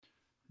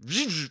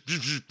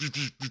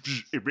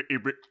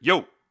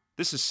Yo,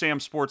 this is Sam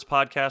Sports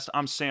Podcast.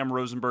 I'm Sam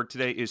Rosenberg.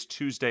 Today is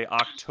Tuesday,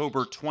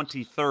 October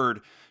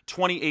 23rd,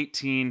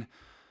 2018.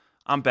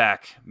 I'm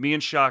back. Me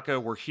and Shaka,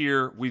 we're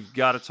here. We've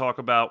got to talk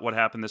about what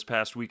happened this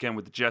past weekend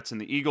with the Jets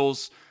and the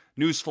Eagles.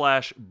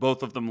 Newsflash,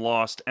 both of them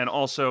lost. And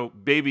also,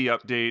 baby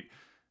update,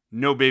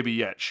 no baby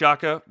yet.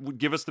 Shaka,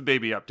 give us the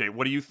baby update.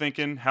 What are you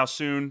thinking? How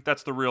soon?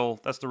 That's the real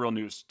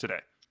news today.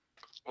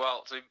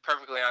 Well, to be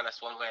perfectly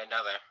honest, one way or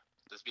another,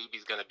 this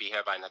baby's going to be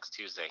here by next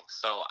Tuesday.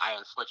 So I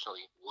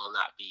unfortunately will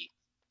not be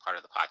part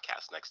of the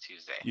podcast next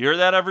Tuesday. You hear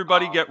that,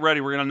 everybody? Get ready.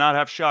 We're going to not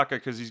have Shaka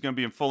because he's going to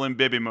be in full-in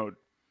baby mode.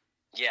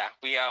 Yeah,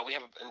 we have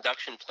an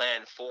induction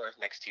plan for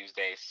next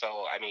Tuesday.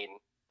 So, I mean,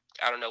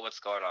 I don't know what's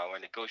going on. We're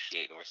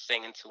negotiating. We're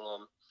singing to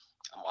him.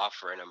 I'm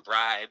offering him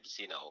bribes,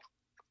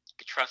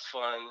 trust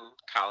fund,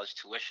 college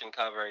tuition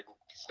covered.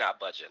 He's not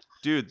budging.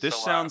 Dude, this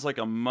sounds like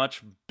a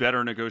much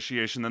better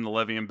negotiation than the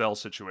Le'Veon Bell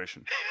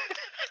situation.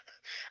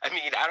 I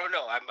mean, I don't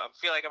know. I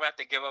feel like I'm going to have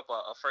to give up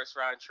a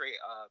first-round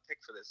pick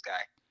for this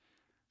guy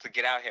to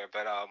get out here.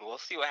 But we'll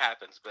see what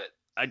happens. But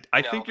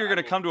I think you're going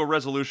to come to a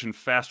resolution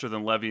faster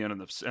than Le'Veon and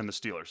the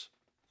Steelers.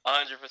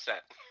 100%.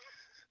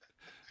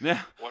 Yeah.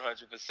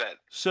 100%.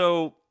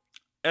 So,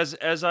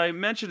 as I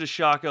mentioned to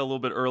Shaka a little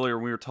bit earlier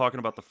when we were talking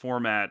about the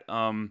format,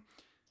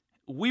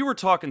 we were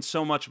talking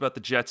so much about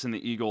the Jets and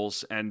the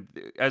Eagles, and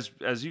as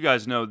you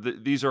guys know,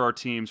 these are our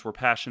teams. We're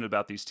passionate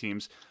about these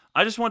teams.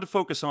 I just wanted to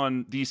focus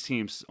on these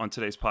teams on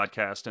today's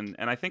podcast, and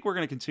I think we're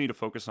going to continue to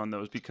focus on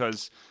those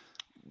because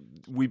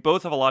we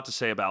both have a lot to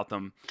say about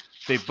them.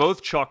 They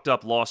both chalked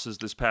up losses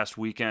this past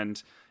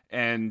weekend,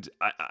 and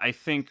I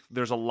think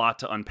there's a lot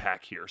to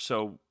unpack here.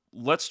 So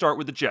let's start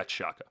with the Jets,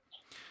 Shaka.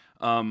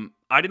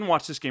 I didn't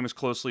watch this game as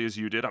closely as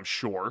you did, I'm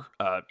sure.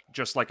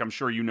 Just like I'm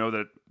sure you know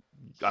that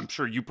I'm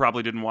sure you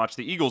probably didn't watch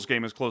the Eagles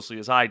game as closely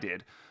as I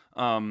did.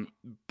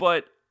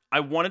 But I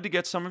wanted to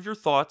get some of your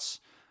thoughts.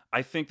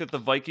 I think that the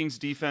Vikings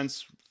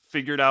defense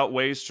figured out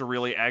ways to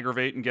really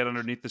aggravate and get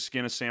underneath the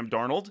skin of Sam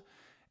Darnold.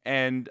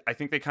 And I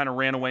think they kind of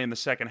ran away in the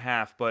second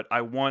half, but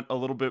I want a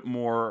little bit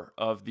more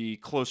of the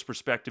close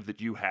perspective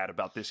that you had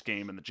about this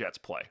game and the Jets'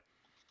 play.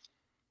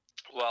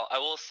 Well, I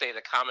will say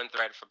the common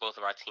thread for both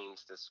of our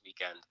teams this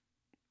weekend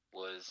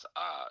was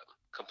a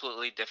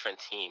completely different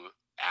team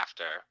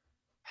after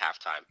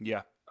halftime.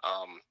 Yeah.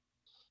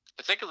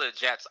 Particularly the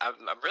Jets, I'm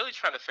really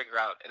trying to figure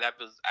out, and I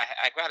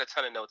got a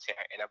ton of notes here,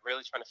 and I'm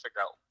really trying to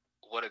figure out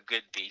what a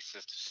good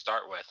basis to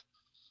start with.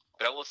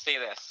 But I will say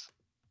this.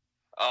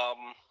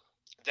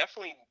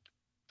 Definitely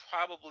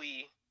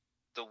probably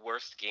the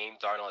worst game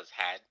Darnold has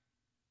had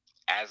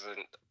as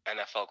an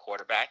NFL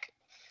quarterback.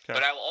 Okay.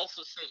 But I will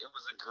also say it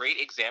was a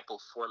great example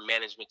for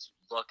management to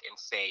look and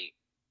say,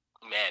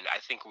 man, I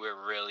think we're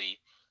really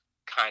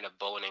kind of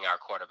boning our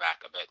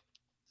quarterback a bit.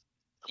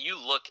 You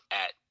look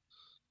at,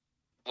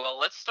 well,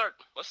 let's start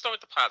with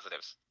the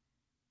positives.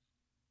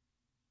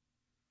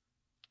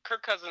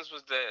 Kirk Cousins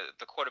was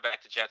the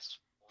quarterback the Jets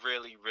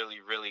really,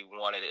 really, really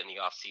wanted in the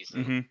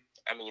offseason. Mm-hmm.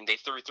 I mean, they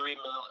threw 3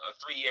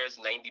 years,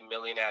 $90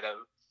 million at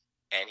him,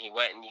 and he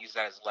went and used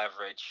that as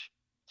leverage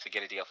to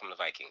get a deal from the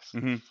Vikings.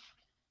 Mm-hmm.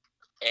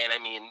 And, I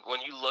mean,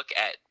 when you look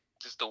at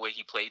just the way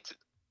he played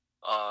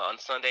on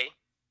Sunday,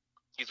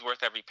 he's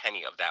worth every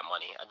penny of that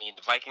money. I mean,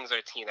 the Vikings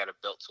are a team that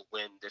are built to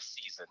win this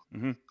season,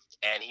 mm-hmm.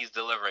 and he's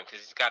delivering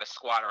because he's got a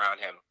squad around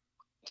him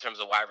in terms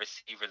of wide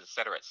receivers,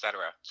 et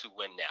cetera, to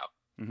win now.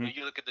 Mm-hmm. When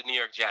you look at the New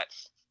York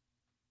Jets,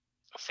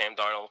 Sam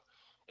Darnold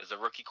is a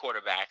rookie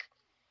quarterback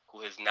who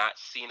has not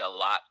seen a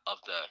lot of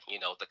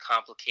the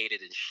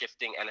complicated and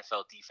shifting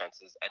NFL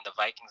defenses, and the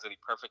Vikings are the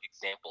perfect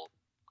example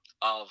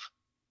of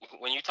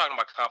when you're talking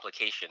about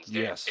complications.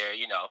 Yes.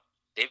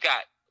 They've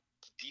got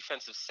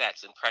defensive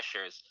sets and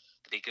pressures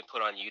that they can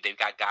put on you. They've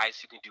got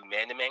guys who can do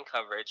man-to-man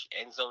coverage,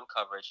 end zone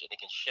coverage, and they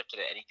can shift it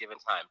at any given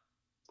time.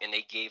 And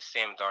they gave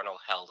Sam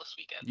Darnold hell this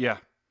weekend.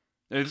 Yeah.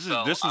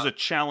 This is a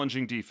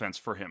challenging defense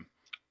for him.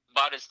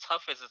 About as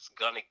tough as it's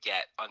going to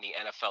get on the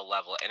NFL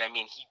level. And, I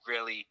mean, he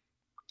really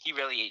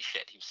ate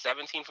shit. He was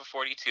 17 for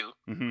 42,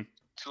 mm-hmm.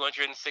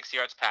 206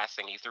 yards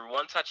passing. He threw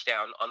 1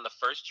 touchdown on the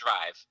first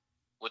drive,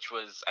 which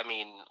was, I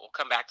mean, we'll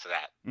come back to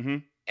that, mm-hmm.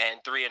 and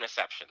 3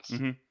 interceptions.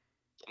 Mm-hmm.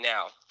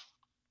 Now,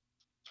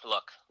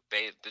 look,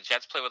 the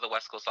Jets play with the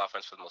West Coast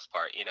offense for the most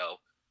part.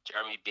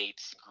 Jeremy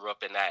Bates grew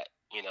up in that,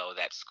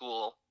 that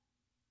school.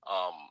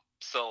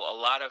 So a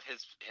lot of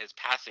his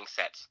passing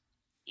sets,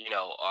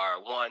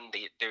 are one,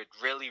 they're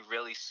really,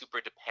 really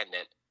super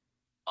dependent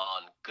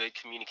on good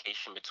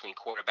communication between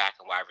quarterback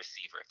and wide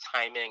receiver,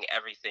 timing,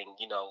 everything.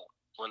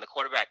 When the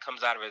quarterback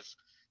comes out of his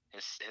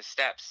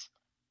steps,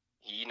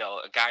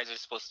 guys are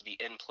supposed to be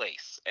in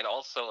place. And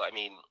also, I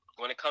mean,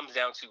 when it comes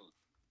down to,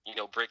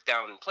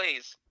 breakdown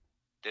plays,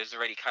 there's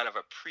already kind of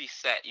a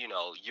preset,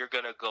 you're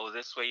going to go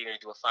this way, you're going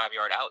to do a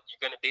 5-yard out,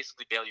 you're going to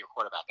basically bail your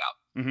quarterback out.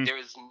 Mm-hmm. There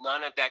is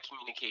none of that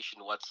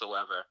communication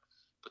whatsoever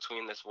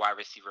between this wide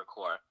receiver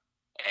core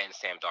and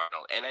Sam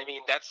Darnold. And, I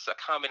mean, that's a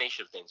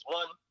combination of things.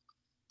 One,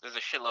 there's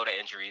a shitload of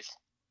injuries.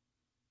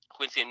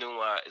 Quincy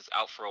Enunwa is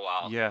out for a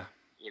while. Yeah.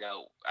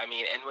 I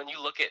mean, and when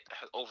you look at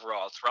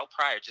overall, Terrell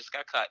Pryor just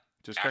got cut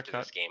Just got after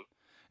cut. this game.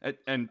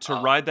 And to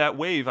ride that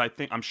wave,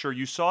 I'm sure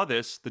you saw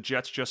this. The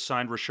Jets just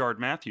signed Rashard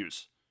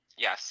Matthews.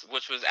 Yes,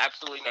 which was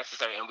absolutely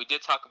necessary, and we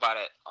did talk about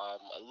it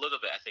a little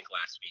bit, I think,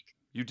 last week.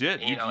 You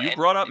did. You and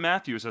brought up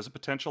Matthews as a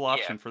potential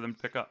option for them to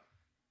pick up.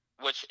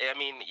 Which, I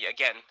mean,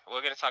 again,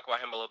 we're going to talk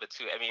about him a little bit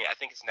too. I mean, I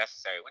think it's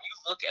necessary. When you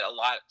look at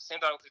Sam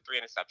Darnold threw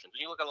 3 interceptions.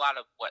 When you look at a lot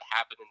of what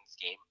happened in this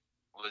game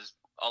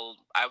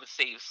I would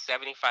say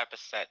 75%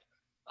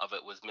 of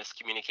it was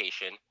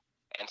miscommunication,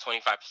 and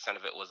 25%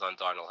 of it was on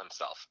Darnold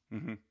himself.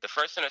 Mm-hmm. The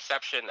first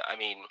interception, I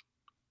mean,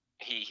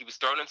 he was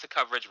thrown into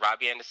coverage.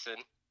 Robbie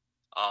Anderson,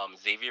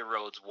 Xavier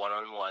Rhodes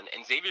one-on-one.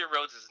 And Xavier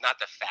Rhodes is not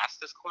the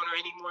fastest corner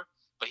anymore,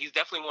 but he's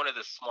definitely one of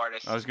the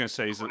smartest. I was going to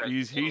say,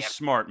 he's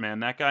smart, man.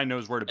 That guy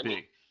knows where to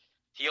be.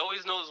 He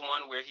always knows,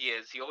 where he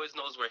is. He always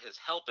knows where his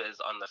help is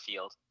on the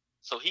field.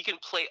 So he can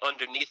play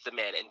underneath the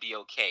man and be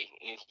okay.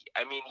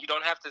 I mean, he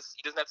doesn't have to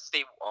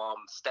stay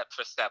step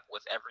for step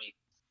with every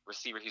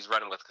receiver he's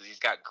running with, because he's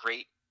got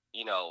great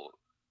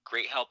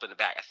help in the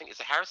back. I think, is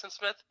it Harrison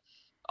Smith?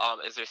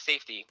 Is their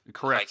safety?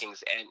 Correct.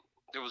 Vikings. And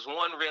there was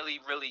one really,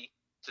 really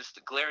just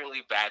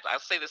glaringly bad. I'll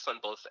say this on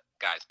both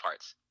guys'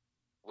 parts,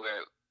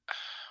 where,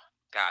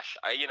 gosh,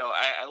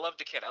 I love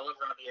the kid. I love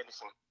Robbie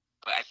Anderson.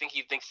 But I think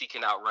he thinks he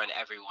can outrun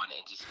everyone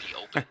and just be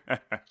open.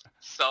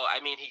 So,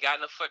 I mean, he got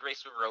in a foot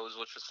race with Rhodes,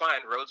 which was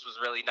fine. Rhodes was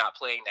really not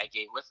playing that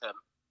game with him.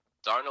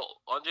 Darnold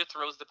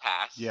underthrows the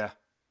pass. Yeah.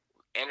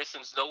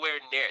 Anderson's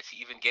nowhere near to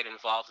even get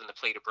involved in the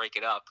play to break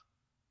it up.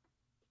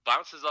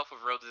 Bounces off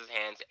of Rhodes'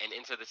 hands and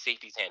into the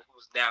safety's hand,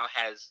 who now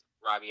has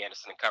Robbie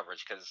Anderson in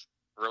coverage, because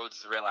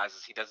Rhodes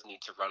realizes he doesn't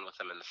need to run with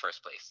him in the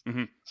first place.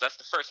 Mm-hmm. So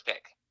that's the first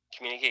pick,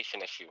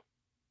 communication issue.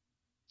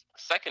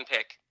 Second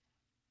pick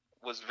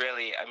was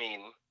really, I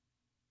mean,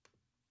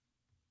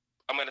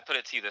 I'm going to put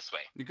it to you this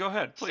way. You go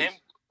ahead, please.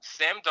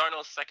 Sam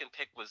Darnold's second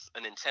pick was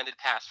an intended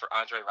pass for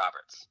Andre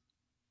Roberts.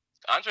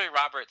 Andre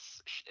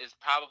Roberts is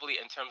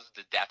probably, in terms of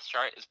the depth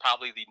chart, is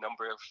probably the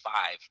number 5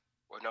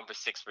 or number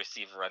 6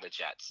 receiver on the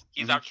Jets.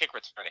 He's our kick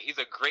returner. He's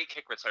a great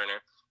kick returner,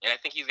 and I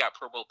think he's got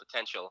Pro Bowl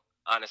potential,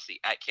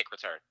 honestly, at kick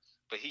return.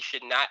 But he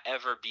should not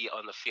ever be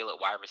on the field at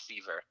wide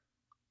receiver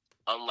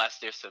unless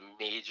there's some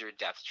major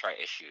depth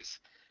chart issues.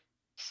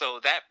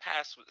 So that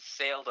pass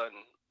sailed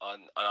on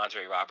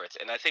Andre Roberts,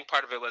 and I think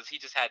part of it was he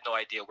just had no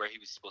idea where he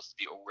was supposed to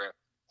be or where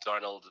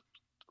Darnold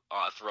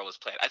throw was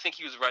planned. I think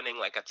he was running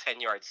like a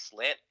 10-yard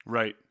slant,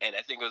 right? And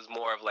I think it was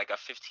more of like a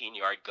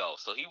 15-yard go.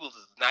 So he was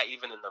not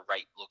even in the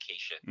right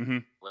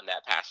location when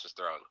that pass was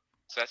thrown.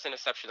 So that's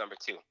interception number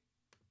 2.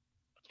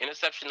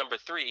 Interception number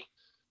 3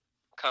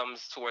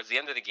 comes towards the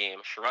end of the game.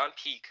 Sharon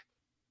Peak,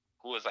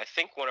 who was, I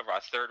think, one of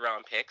our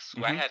third-round picks,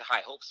 who I had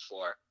high hopes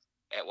for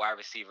at wide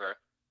receiver,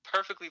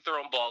 perfectly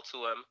thrown ball to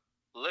him,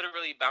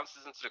 literally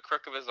bounces into the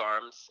crook of his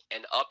arms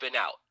and up and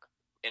out,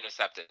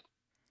 intercepted.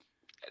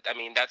 I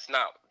mean, that's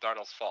not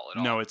Darnold's fault at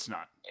all. No, it's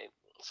not.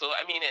 So,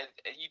 I mean,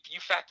 you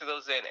factor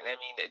those in, and I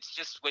mean, it's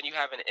just when you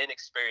have an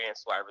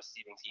inexperienced wide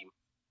receiving team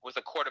with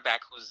a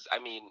quarterback who's, I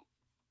mean,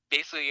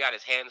 basically got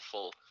his hands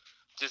full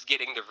just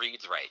getting the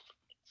reads right.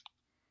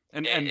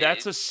 And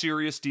that's a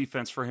serious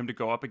defense for him to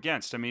go up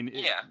against. I mean,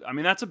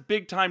 that's a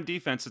big-time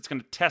defense that's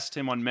going to test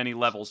him on many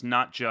levels,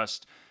 not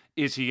just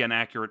is he an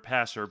accurate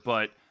passer,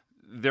 but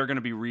they're going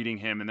to be reading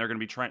him, and they're going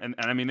to be trying. And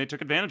I mean, they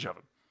took advantage of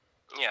him.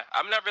 Yeah,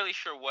 I'm not really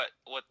sure what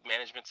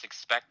management's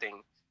expecting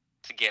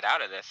to get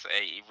out of this.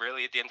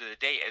 Really, at the end of the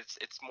day,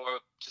 it's more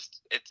just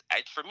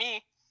for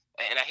me,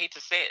 and I hate to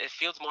say it, it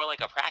feels more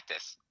like a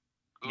practice.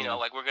 You know,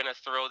 like we're going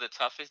to throw the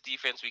toughest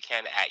defense we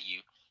can at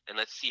you, and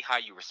let's see how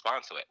you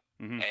respond to it.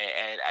 And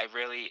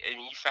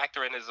you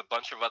factor in there's a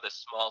bunch of other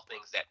small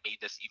things that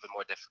made this even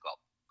more difficult.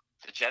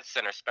 The Jets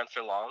center,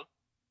 Spencer Long,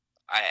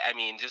 I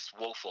mean, just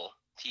woeful.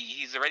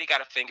 He's already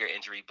got a finger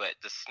injury, but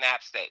the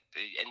snaps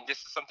and this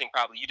is something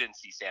probably you didn't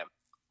see, Sam,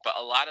 but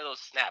a lot of those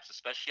snaps,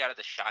 especially out of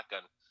the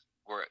shotgun,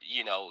 were,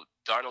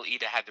 Darnold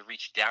either had to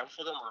reach down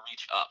for them or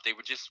reach up. They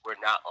were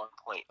not on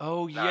point.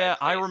 Oh, yeah.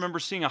 I remember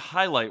seeing a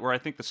highlight where I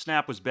think the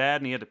snap was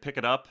bad and he had to pick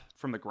it up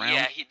from the ground.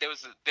 Yeah,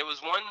 there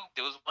was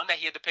one that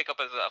he had to pick up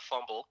as a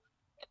fumble.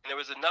 And there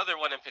was another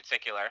one in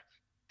particular.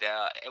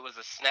 It was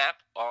a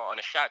snap on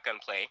a shotgun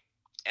play,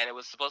 and it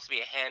was supposed to be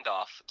a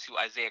handoff to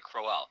Isaiah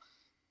Crowell.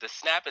 The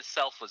snap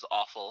itself was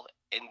awful,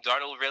 and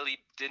Darnold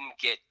really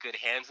didn't get good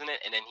hands in it,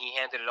 and then he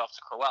handed it off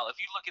to Crowell. If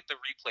you look at the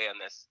replay on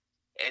this,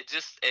 it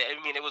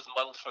was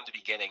muddled from the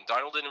beginning.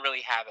 Darnold didn't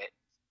really have it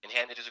and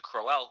handed it to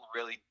Crowell,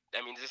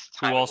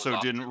 who also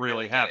didn't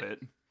really have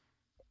it.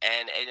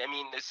 And I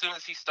mean, as soon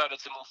as he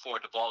started to move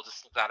forward, the ball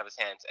just slipped out of his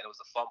hands, and it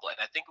was a fumble. And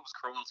I think it was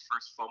Crowell's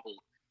first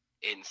fumble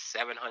in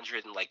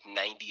 790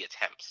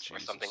 attempts or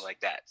something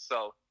like that.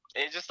 So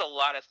it's just a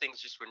lot of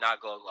things just were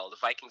not going well. The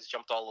Vikings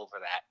jumped all over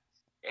that.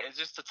 And it's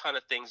just a ton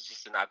of things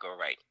just did not go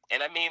right.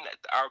 And I mean,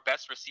 our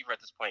best receiver at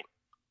this point,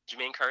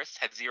 Jermaine Kearse,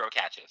 had 0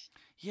 catches.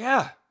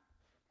 Yeah.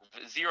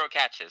 0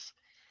 catches.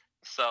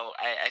 So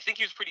I think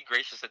he was pretty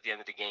gracious at the end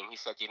of the game. He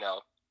said,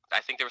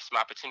 I think there were some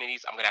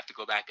opportunities. I'm going to have to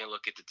go back and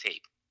look at the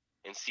tape.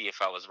 and see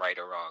if I was right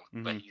or wrong.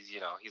 Mm-hmm. But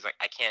he's like,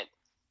 I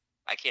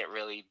can't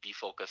really be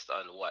focused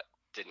on what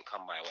didn't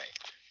come my way.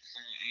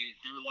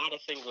 There are a lot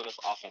of things on this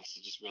offense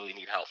that just really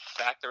need help.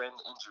 Factor in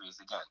injuries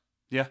again.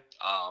 Yeah.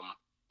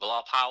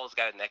 Bilal Powell's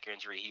got a neck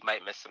injury. He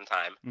might miss some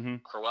time. Mm-hmm.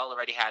 Crowell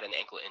already had an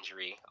ankle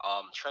injury.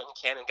 Trenton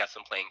Cannon got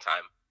some playing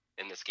time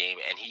in this game,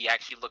 and he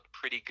actually looked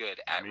pretty good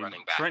at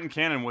running back. Trenton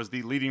Cannon was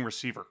the leading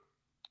receiver.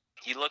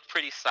 He looked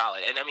pretty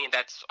solid, and I mean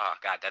that's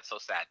that's so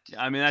sad.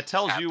 I mean that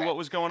tells you what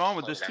was going on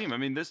with this team. I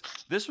mean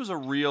this was a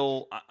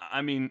real.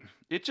 I mean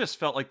it just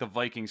felt like the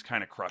Vikings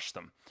kind of crushed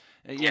them.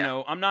 You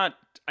know,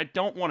 I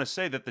don't want to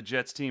say that the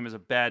Jets team is a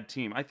bad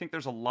team. I think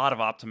there's a lot of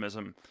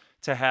optimism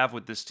to have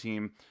with this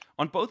team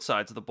on both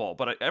sides of the ball.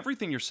 But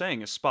everything you're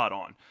saying is spot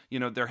on. You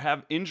know, there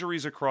have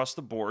injuries across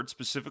the board,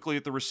 specifically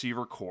at the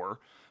receiver core,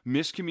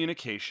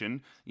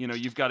 miscommunication. You know,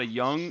 you've got a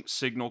young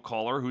signal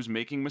caller who's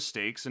making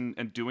mistakes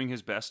and doing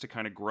his best to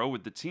kind of grow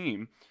with the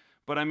team.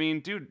 But I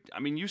mean, dude,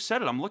 you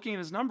said it. I'm looking at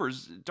his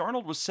numbers.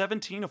 Darnold was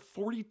 17 of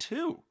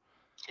 42.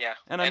 Yeah,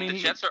 and the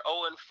Jets are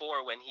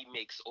 0-4 when he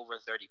makes over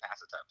 30 pass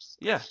attempts.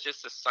 Yeah. It's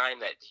just a sign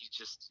that he's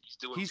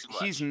doing too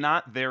much. He's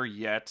not there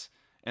yet,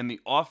 and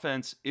the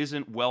offense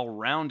isn't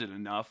well-rounded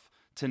enough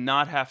to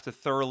not have to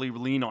thoroughly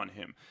lean on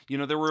him. You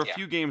know, there were a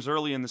few games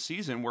early in the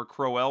season where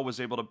Crowell was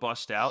able to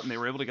bust out, and they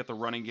were able to get the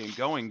running game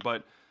going,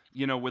 but,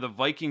 you know, with a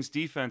Vikings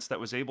defense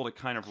that was able to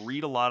kind of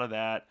read a lot of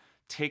that,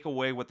 take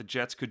away what the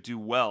Jets could do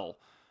well,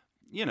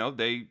 you know,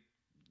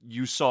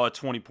 you saw a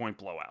 20-point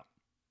blowout.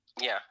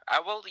 Yeah,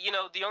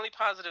 the only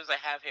positives I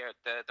have here,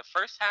 the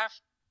first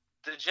half,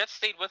 the Jets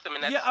stayed with them.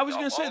 And I was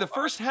going to say, the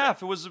first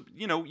half, it was,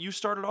 you know, you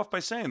started off by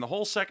saying the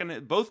whole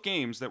both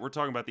games that we're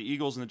talking about, the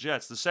Eagles and the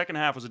Jets, the second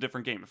half was a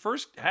different game. The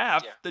first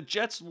half, the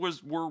Jets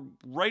were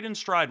right in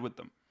stride with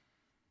them.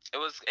 It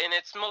was, and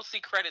it's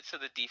mostly credit to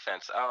the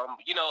defense.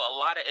 You know, a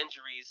lot of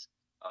injuries.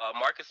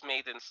 Marcus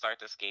May didn't start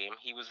this game.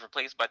 He was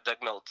replaced by Doug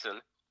Milton,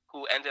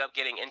 who ended up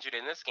getting injured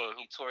in this game.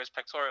 He tore his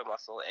pectoral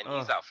muscle, and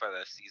he's out for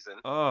the season.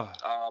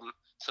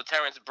 So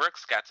Terrence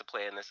Brooks got to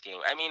play in this game.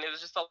 I mean, it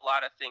was just a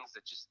lot of things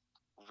that just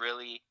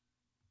really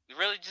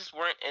just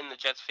weren't in the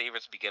Jets' favor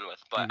to begin with.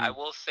 But I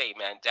will say,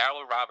 man,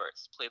 Darryl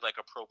Roberts played like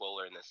a Pro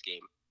Bowler in this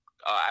game.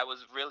 I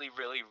was really,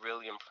 really,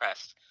 really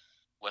impressed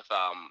with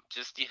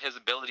just his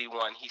ability.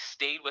 One, he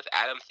stayed with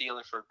Adam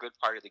Thielen for a good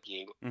part of the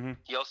game.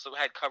 He also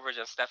had coverage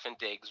on Stefon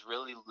Diggs,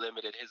 really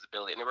limited his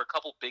ability. And there were a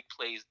couple big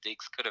plays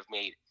Diggs could have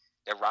made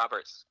that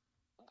Roberts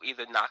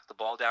either knocked the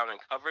ball down in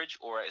coverage,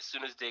 or as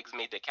soon as Diggs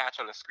made the catch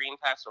on the screen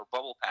pass or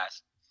bubble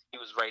pass, he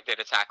was right there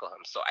to tackle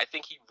him. So I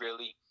think he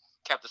really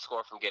kept the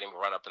score from getting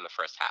run up in the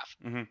first half.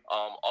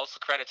 Also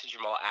credit to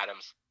Jamal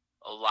Adams.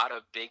 A lot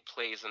of big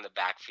plays in the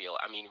backfield.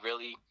 I mean,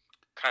 really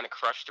kind of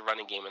crushed the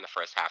running game in the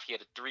first half. He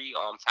had 3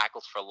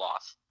 tackles for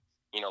loss,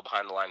 you know,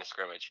 behind the line of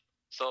scrimmage.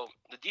 So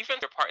the defense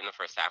their part in the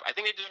first half. I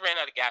think they just ran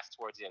out of gas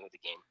towards the end of the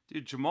game.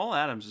 Dude, Jamal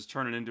Adams is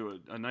turning into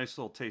a nice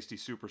little tasty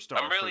superstar.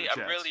 I'm really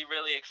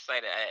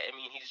excited. I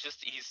mean,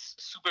 he's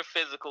super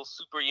physical,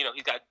 super. You know,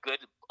 he's got good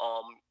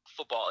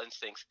football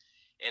instincts,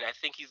 and I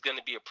think he's going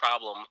to be a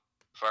problem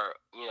for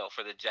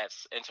the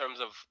Jets in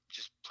terms of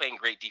just playing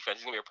great defense.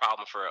 He's going to be a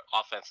problem for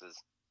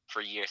offenses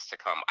for years to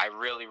come. I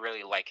really,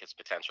 really like his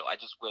potential. I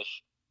just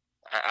wish,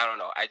 I don't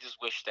know. I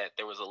just wish that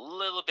there was a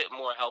little bit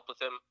more help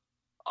with him.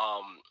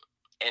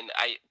 And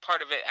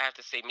part of it, I have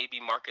to say, maybe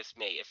Marcus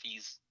May, if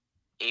he's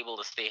able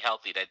to stay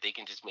healthy, that they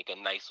can just make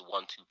a nice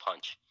 1-2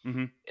 punch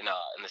in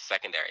the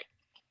secondary.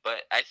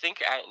 But I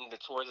think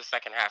towards the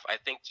second half, I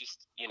think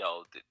just, you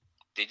know,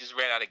 they just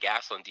ran out of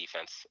gas on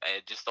defense.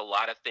 Just a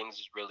lot of things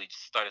just really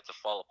just started to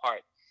fall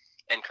apart.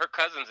 And Kirk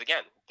Cousins,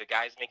 again, the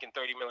guy's making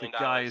 $30 million. The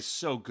guy is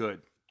so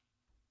good.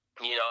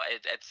 You know,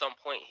 at some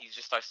point, he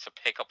just starts to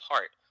pick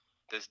apart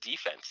this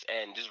defense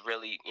and just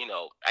really, you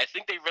know, I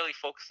think they really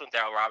focused on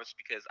Darryl Roberts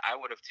because I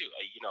would have too.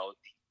 You know,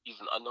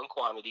 he's an unknown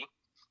quantity,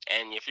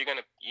 and if you're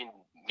gonna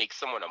make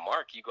someone a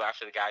mark, you go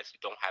after the guys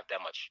who don't have that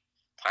much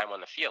time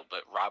on the field.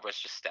 But Roberts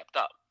just stepped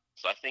up,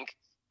 so I think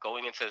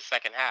going into the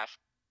second half,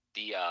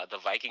 the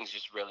Vikings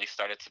just really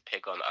started to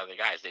pick on other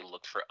guys. They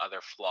looked for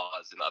other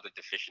flaws and other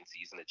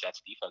deficiencies in the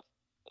Jets defense,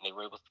 and they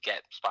were able to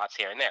get spots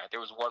here and there.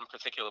 There was one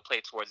particular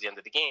play towards the end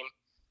of the game.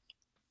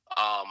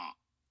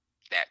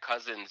 That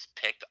Cousins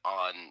picked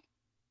on,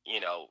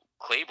 you know,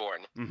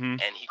 Claiborne,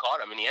 and he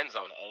caught him in the end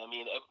zone. And I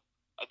mean,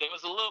 there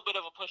was a little bit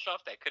of a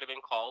push-off that could have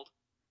been called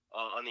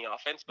on the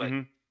offense, but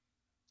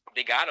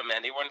they got him,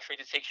 man. They weren't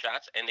afraid to take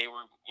shots, and they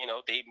were, you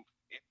know,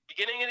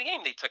 beginning of the game,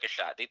 they took a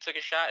shot. They took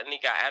a shot, and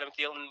they got Adam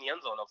Thielen in the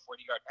end zone, a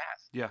 40-yard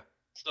pass. Yeah.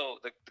 So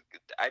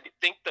I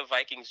think the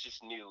Vikings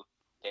just knew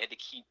they had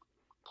to keep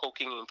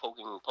poking and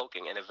poking and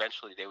poking, and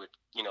eventually they would,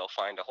 you know,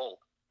 find a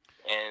hole.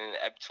 And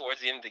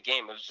towards the end of the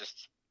game, it was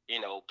just, you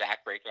know,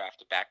 backbreaker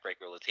after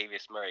backbreaker.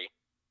 Latavius Murray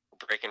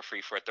breaking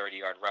free for a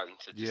 30-yard run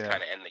to just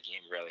kind of end the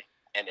game, really,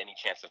 and any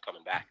chance of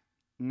coming back.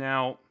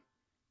 Now,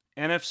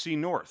 NFC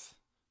North,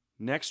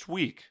 next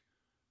week,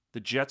 the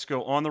Jets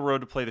go on the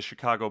road to play the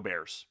Chicago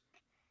Bears.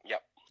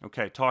 Yep.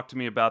 Okay, talk to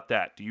me about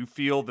that. Do you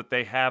feel that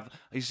they have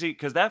 – you see,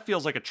 because that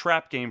feels like a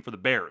trap game for the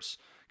Bears,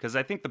 because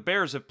I think the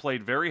Bears have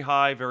played very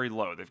high, very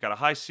low. They've got a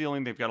high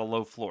ceiling, they've got a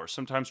low floor.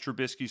 Sometimes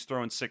Trubisky's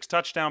throwing 6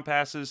 touchdown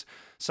passes.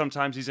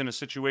 Sometimes he's in a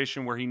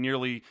situation where he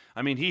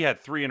had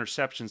 3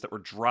 interceptions that were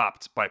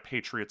dropped by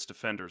Patriots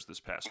defenders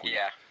this past week.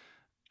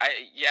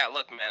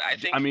 Look,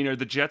 man, are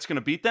the Jets going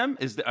to beat them?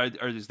 Is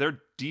their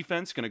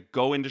defense going to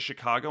go into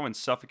Chicago and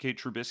suffocate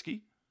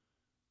Trubisky?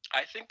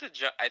 I think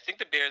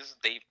the Bears,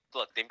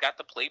 they've got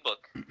the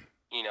playbook,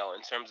 in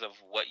terms of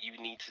what you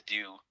need to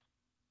do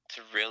to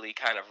really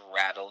kind of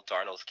rattle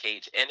Darnold's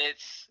cage. And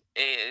it's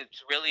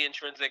really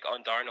intrinsic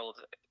on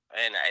Darnold,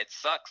 and it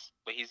sucks,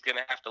 but he's going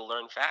to have to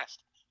learn fast.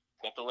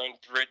 He's going to have to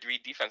learn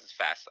three defenses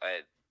fast.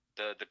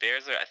 The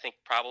Bears are, I think,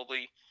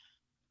 probably,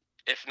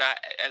 if not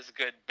as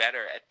good,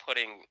 better at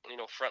putting,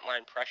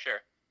 frontline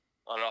pressure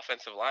on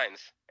offensive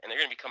lines, and they're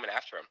going to be coming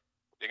after him.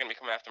 They're going to be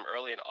coming after him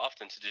early and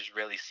often to just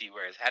really see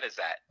where his head is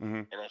at,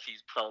 and if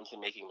he's prone to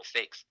making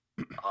mistakes.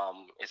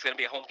 It's going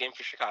to be a home game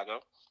for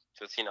Chicago,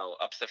 so it's,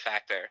 ups the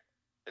factor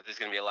that there's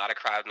going to be a lot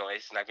of crowd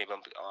noise. Not going to be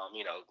able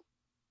to,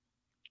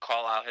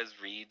 call out his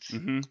reads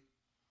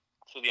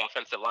to the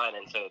offensive line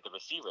and to the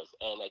receivers.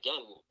 And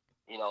again,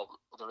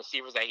 the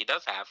receivers that he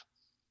does have,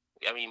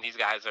 these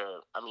guys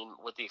are,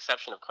 with the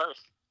exception of Kurth,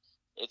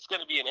 it's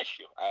going to be an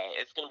issue.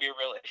 It's going to be a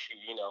real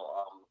issue,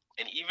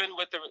 and even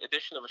with the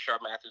addition of Rashard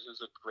Matthews,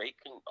 who's a great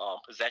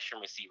possession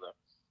receiver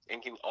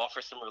and can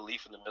offer some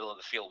relief in the middle of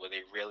the field where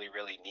they really,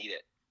 really need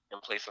it in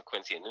place of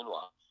Quincy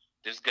Enunwa,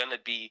 there's going to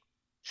be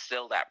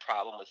still that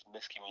problem with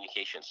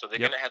miscommunication. So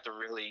they're going to have to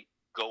really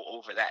go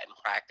over that in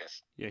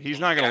practice. Yeah, he's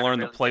not going to learn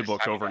the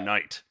playbook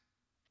overnight.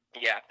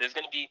 Yeah, they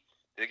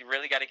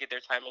really got to get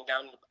their timing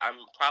down.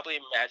 I'm probably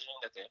imagining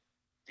that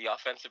the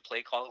offensive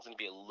play calling is going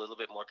to be a little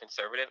bit more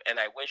conservative, and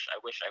I wish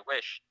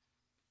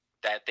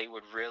that they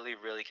would really,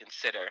 really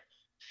consider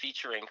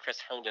featuring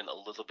Chris Herndon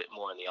a little bit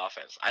more in the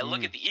offense. I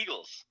look at the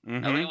Eagles. I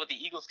look at what the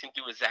Eagles can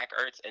do with Zach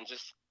Ertz and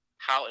just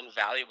how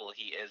invaluable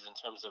he is in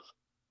terms of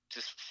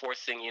just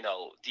forcing,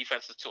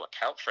 defenses to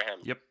account for him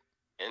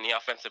in the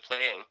offensive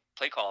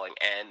play calling,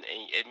 and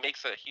it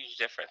makes a huge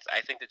difference.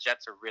 I think the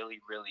Jets are really,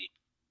 really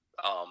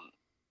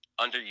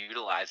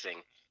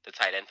underutilizing the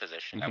tight end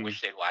position. I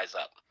wish they'd wise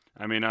up.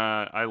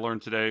 I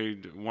learned today,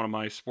 one of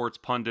my sports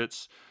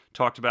pundits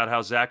talked about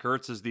how Zach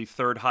Ertz is the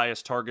 3rd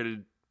highest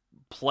targeted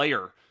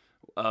player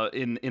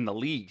in the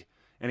league.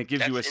 And it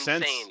gives you a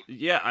sense.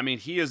 Yeah,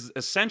 he is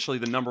essentially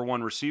the number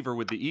 1 receiver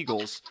with the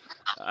Eagles.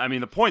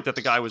 The point that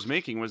the guy was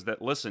making was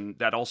that, listen,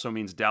 that also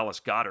means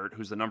Dallas Goedert,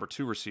 who's the number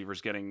 2 receiver, is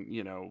getting,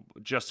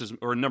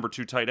 number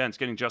 2 tight ends,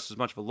 getting just as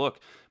much of a look.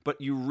 But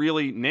you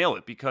really nail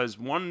it, because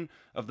one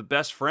of the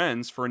best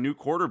friends for a new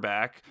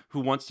quarterback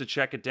who wants to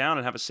check it down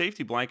and have a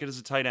safety blanket is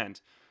a tight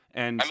end.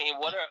 And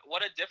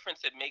what a difference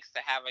it makes to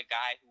have a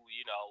guy who,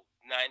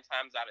 9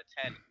 times out of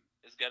 10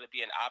 is going to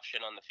be an option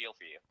on the field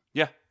for you.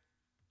 Yeah.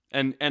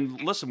 And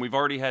listen, we've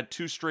already had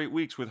 2 straight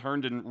weeks with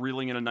Herndon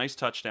reeling in a nice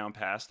touchdown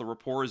pass. The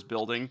rapport is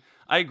building.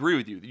 I agree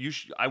with you.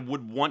 I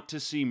would want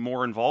to see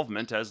more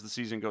involvement as the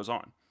season goes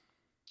on.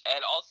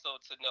 And also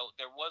to note,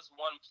 there was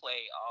one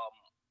play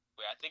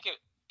where I think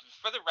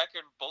for the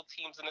record, both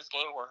teams in this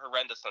game were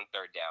horrendous on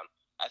 3rd down.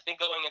 I think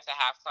going into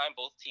halftime,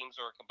 both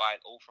teams were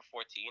combined 0 for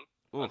 14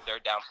 on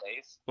 3rd down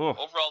plays.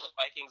 Overall, the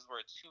Vikings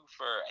were 2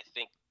 for, I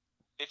think,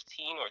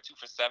 15 or 2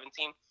 for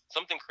 17,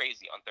 something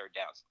crazy on 3rd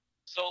downs.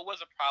 So it was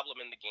a problem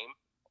in the game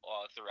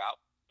throughout,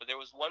 but there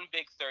was one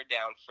big 3rd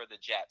down for the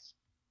Jets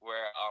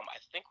where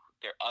I think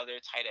their other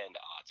tight end,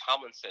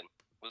 Tomlinson,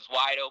 was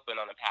wide open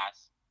on a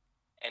pass,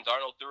 and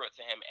Darnold threw it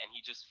to him, and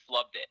he just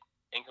flubbed it,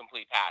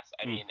 incomplete pass.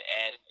 And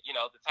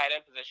the tight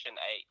end position,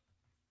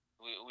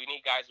 we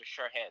need guys with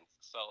sure hands.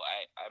 So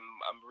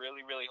I'm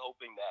really, really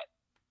hoping that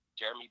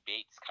Jeremy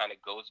Bates kind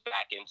of goes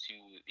back into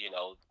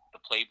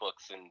the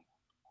playbooks and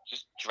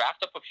just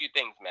draft up a few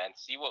things, man.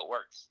 See what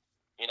works.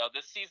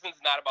 This season's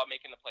not about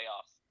making the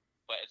playoffs,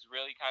 but it's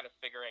really kind of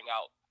figuring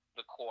out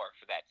the core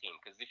for that team.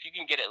 Because if you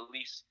can get at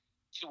least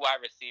 2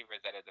 wide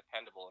receivers that are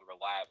dependable and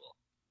reliable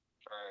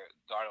for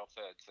Darnold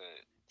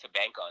to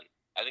bank on,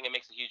 I think it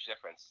makes a huge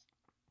difference.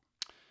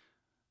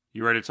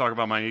 You ready to talk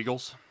about my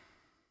Eagles?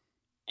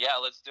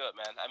 Yeah, let's do it,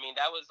 man. I'm going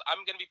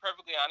to be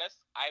perfectly honest.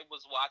 I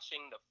was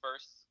watching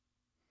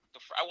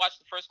I watched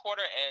the first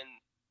quarter and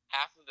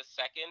half of the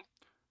second,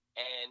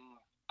 and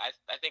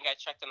I think I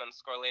checked in on the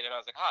score later, and I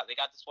was like, they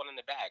got this one in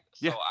the bag.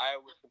 So yeah. I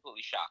was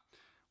completely shocked.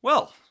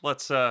 Well,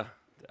 let's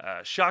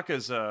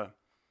Shaka's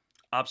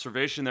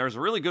observation there is a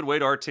really good way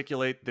to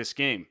articulate this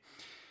game.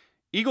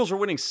 Eagles are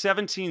winning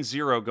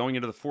 17-0 going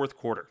into the 4th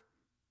quarter.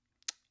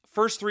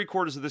 First 3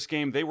 quarters of this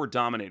game, they were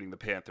dominating the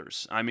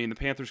Panthers. The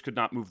Panthers could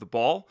not move the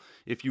ball.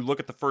 If you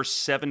look at the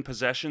first 7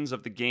 possessions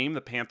of the game,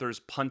 the Panthers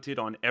punted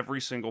on every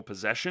single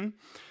possession.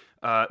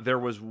 There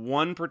was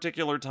one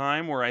particular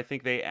time where I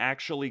think they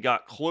actually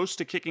got close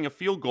to kicking a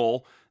field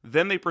goal.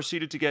 Then they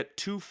proceeded to get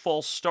 2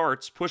 false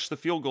starts, push the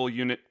field goal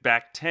unit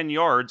back 10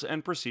 yards,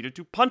 and proceeded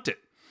to punt it.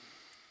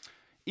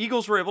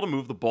 Eagles were able to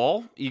move the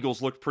ball.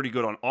 Eagles looked pretty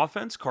good on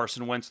offense.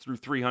 Carson Wentz threw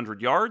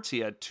 300 yards. He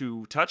had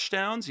 2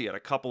 touchdowns. He had a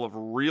couple of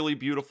really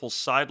beautiful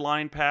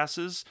sideline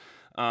passes.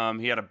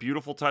 He had a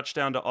beautiful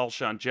touchdown to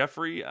Alshon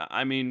Jeffrey.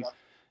 I mean,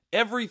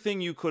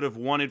 everything you could have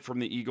wanted from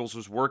the Eagles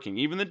was working.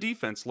 Even the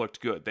defense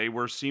looked good. They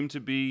seemed to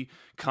be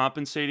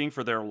compensating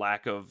for their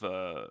lack of,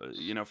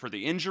 for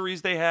the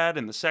injuries they had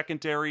in the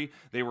secondary.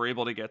 They were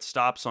able to get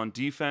stops on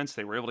defense.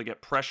 They were able to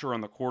get pressure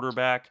on the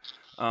quarterback.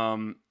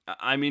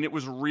 I mean, it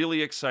was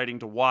really exciting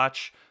to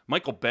watch.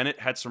 Michael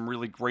Bennett had some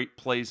really great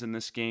plays in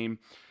this game.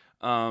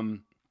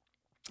 And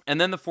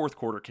then the fourth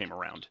quarter came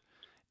around.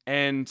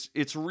 And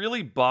it's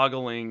really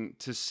boggling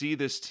to see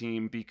this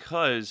team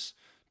because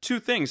two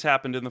things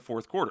happened in the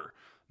fourth quarter.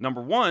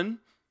 Number one,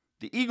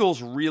 the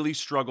Eagles really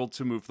struggled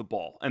to move the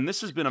ball. And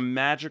this has been a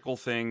magical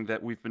thing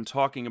that we've been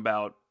talking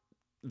about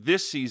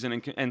this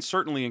season and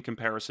certainly in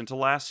comparison to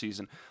last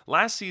season.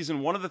 Last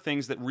season, one of the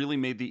things that really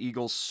made the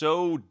Eagles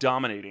so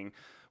dominating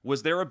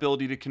was their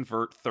ability to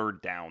convert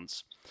third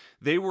downs.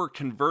 They were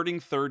converting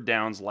third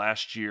downs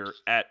last year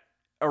at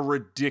a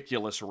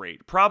ridiculous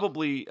rate,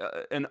 probably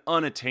an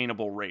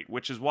unattainable rate,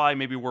 which is why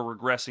maybe we're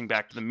regressing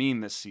back to the mean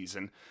this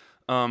season.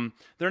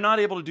 They're not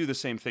able to do the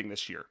same thing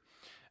this year.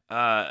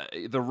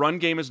 The run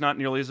game is not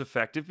nearly as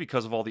effective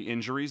because of all the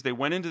injuries. They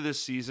went into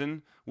this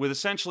season with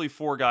essentially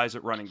four guys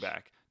at running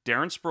back: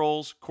 Darren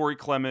Sproles, Corey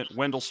Clement,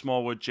 Wendell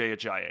Smallwood, Jay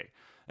Ajayi.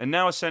 And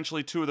now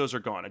essentially two of those are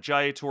gone.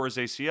 Ajayi tore his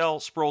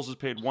ACL. Sproles has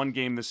played one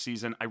game this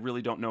season. I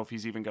really don't know if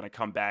he's even going to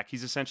come back.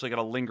 He's essentially got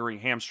a lingering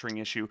hamstring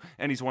issue,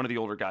 and he's one of the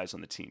older guys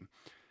on the team.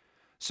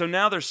 So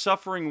now they're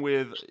suffering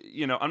with,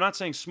 I'm not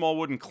saying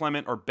Smallwood and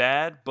Clement are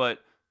bad, but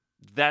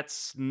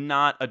that's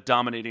not a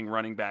dominating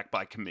running back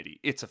by committee.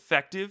 It's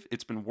effective,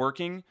 it's been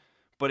working,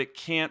 but it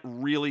can't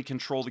really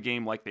control the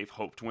game like they've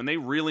hoped. When they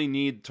really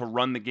need to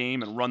run the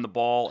game and run the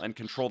ball and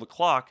control the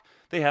clock,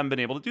 they haven't been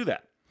able to do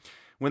that.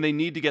 When they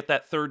need to get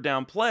that third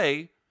down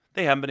play,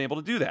 they haven't been able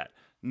to do that.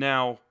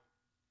 Now,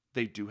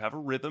 they do have a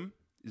rhythm.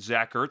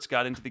 Zach Ertz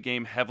got into the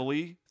game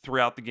heavily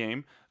throughout the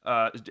game.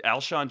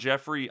 Alshon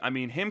Jeffrey, I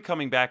mean, him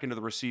coming back into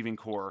the receiving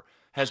corps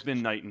has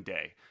been night and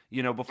day.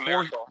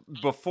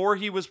 Before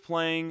he was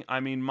playing, I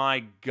mean,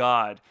 my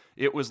God,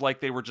 it was like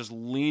they were just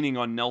leaning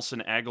on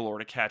Nelson Agholor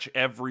to catch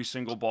every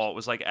single ball. It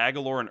was like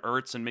Agholor and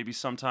Ertz, and maybe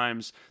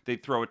sometimes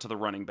they'd throw it to the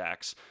running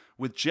backs.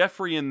 With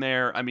Jeffrey in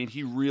there, I mean,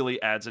 he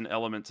really adds an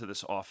element to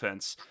this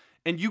offense.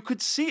 And you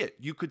could see it.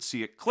 You could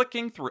see it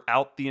clicking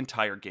throughout the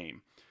entire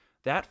game.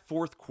 That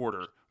fourth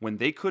quarter, when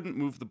they couldn't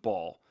move the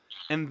ball,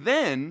 and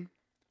then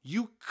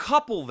you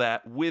couple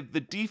that with the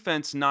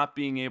defense not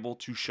being able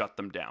to shut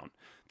them down.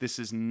 This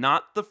is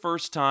not the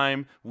first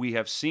time we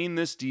have seen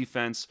this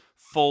defense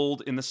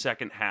fold in the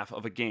second half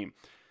of a game.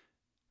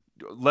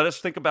 Let us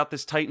think about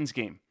this Titans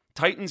game.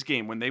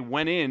 When they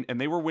went in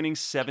and they were winning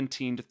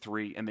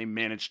 17-3 and they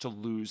managed to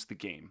lose the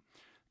game.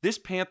 This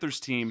Panthers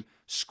team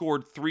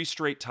scored 3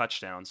 straight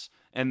touchdowns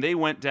and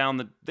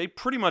they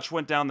pretty much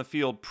went down the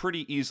field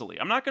pretty easily.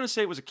 I'm not going to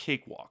say it was a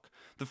cakewalk.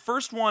 The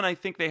first one, I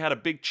think they had a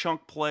big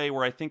chunk play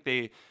where I think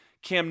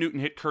Cam Newton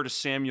hit Curtis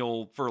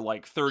Samuel for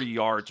like 30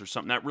 yards or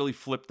something. That really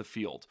flipped the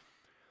field.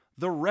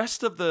 The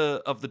rest of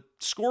the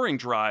scoring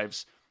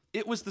drives,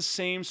 it was the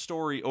same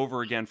story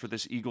over again for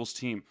this Eagles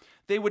team.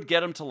 They would get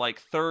them to like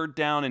third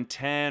down and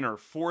 10 or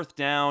fourth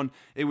down.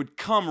 They would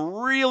come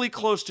really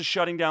close to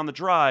shutting down the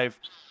drive,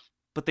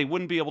 but they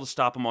wouldn't be able to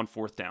stop them on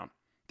fourth down.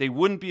 They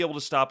wouldn't be able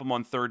to stop them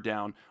on third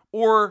down.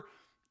 Or,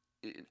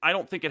 I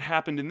don't think it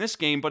happened in this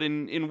game, but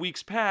in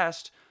weeks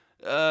past,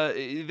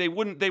 they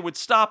would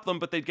stop them,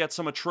 but they'd get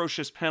some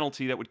atrocious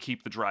penalty that would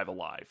keep the drive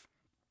alive.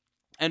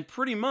 And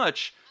pretty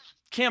much,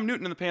 Cam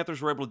Newton and the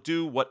Panthers were able to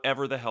do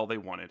whatever the hell they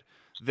wanted.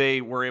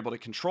 They were able to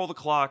control the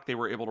clock. They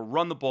were able to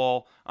run the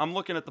ball. I'm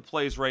looking at the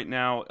plays right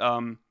now.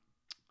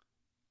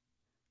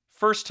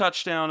 First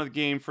touchdown of the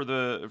game for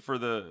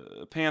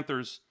the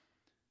Panthers,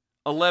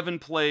 11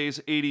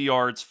 plays, 80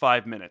 yards,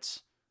 5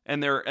 minutes.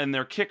 And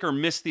their kicker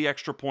missed the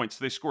extra point,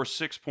 so they score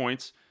 6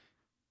 points.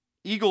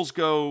 Eagles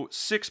go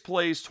 6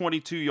 plays,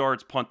 22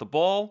 yards, punt the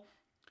ball.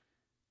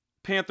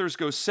 Panthers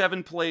go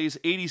 7 plays,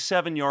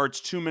 87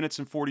 yards, 2 minutes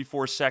and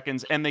 44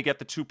 seconds, and they get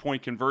the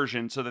 2-point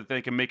conversion so that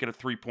they can make it a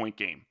 3-point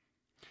game.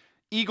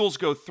 Eagles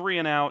go 3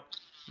 and out.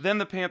 Then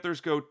the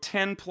Panthers go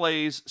 10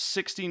 plays,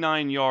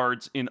 69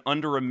 yards in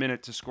under a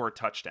minute to score a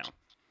touchdown.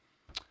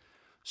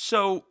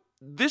 So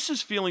this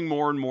is feeling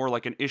more and more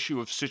like an issue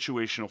of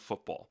situational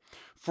football.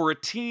 For a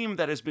team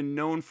that has been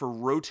known for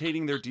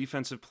rotating their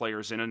defensive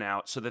players in and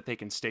out so that they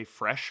can stay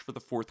fresh for the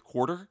fourth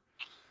quarter,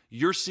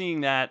 you're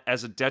seeing that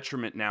as a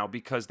detriment now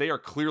because they are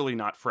clearly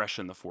not fresh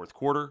in the fourth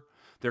quarter.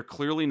 They're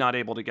clearly not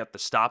able to get the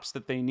stops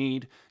that they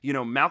need.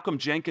 Malcolm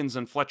Jenkins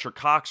and Fletcher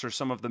Cox are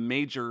some of the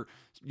major,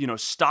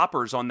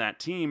 stoppers on that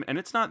team, and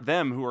it's not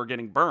them who are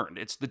getting burned.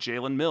 It's the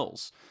Jalen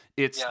Mills.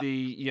 It's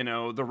the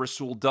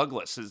Rasul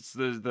Douglas. It's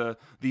the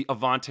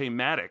Avonte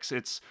Maddox.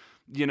 It's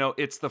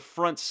the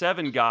front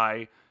seven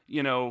guy,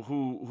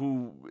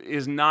 who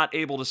is not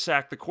able to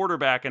sack the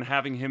quarterback and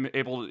having Cam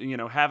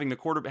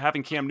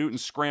Newton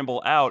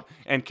scramble out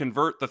and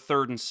convert the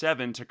 3rd and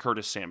 7 to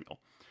Curtis Samuel.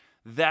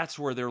 That's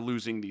where they're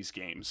losing these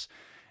games.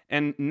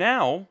 And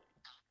now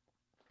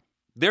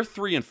they're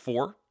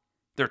 3-4.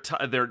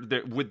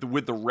 They're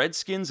with the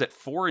Redskins at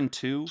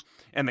 4-2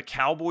 and the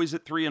Cowboys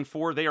at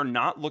 3-4. They are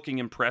not looking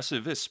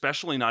impressive,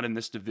 especially not in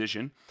this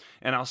division.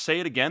 And I'll say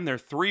it again: their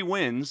 3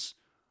 wins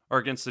are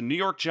against the New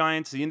York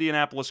Giants, the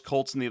Indianapolis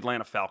Colts, and the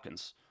Atlanta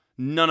Falcons.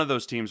 None of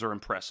those teams are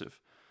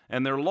impressive,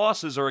 and their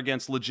losses are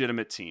against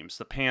legitimate teams: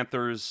 the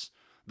Panthers,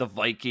 the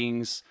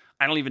Vikings.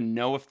 I don't even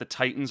know if the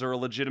Titans are a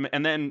legitimate.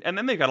 And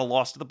then they got a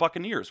loss to the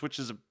Buccaneers, which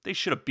is they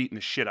should have beaten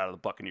the shit out of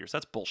the Buccaneers.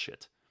 That's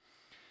bullshit.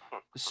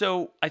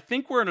 So I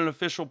think we're at an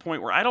official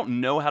point where I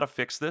don't know how to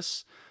fix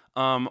this.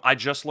 I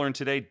just learned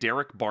today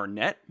Derek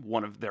Barnett,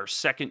 one of their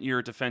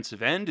second-year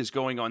defensive end, is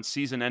going on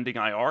season-ending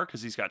IR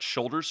because he's got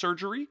shoulder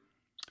surgery.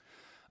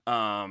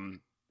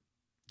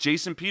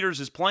 Jason Peters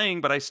is playing,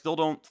 but I still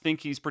don't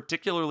think he's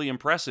particularly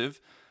impressive.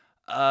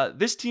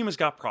 This team has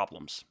got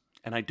problems,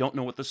 and I don't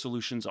know what the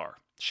solutions are.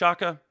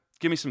 Shaka,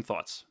 give me some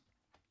thoughts.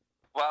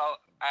 Well,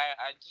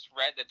 I just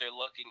read that they're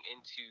looking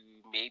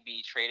into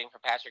maybe trading for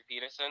Patrick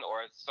Peterson,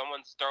 or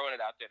someone's throwing it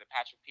out there that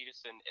Patrick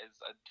Peterson is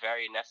a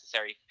very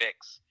necessary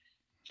fix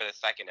for the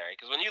secondary.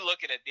 Because when you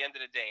look at it, at the end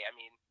of the day, I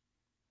mean,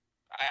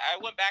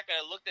 I went back and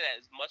I looked at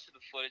as much of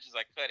the footage as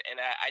I could, and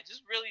I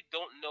just really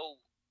don't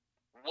know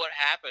what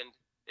happened.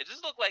 It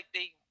just looked like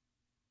they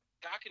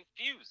got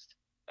confused.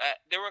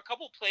 There were a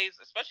couple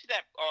plays, especially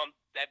that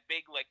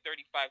big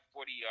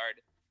 35-40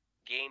 yard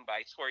game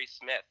by Torrey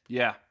Smith.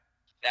 Yeah.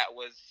 That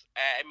was,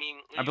 I mean...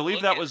 I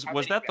believe that was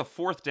that the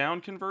 4th down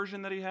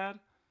conversion that he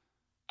had?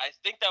 I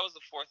think that was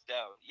the 4th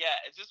down. Yeah,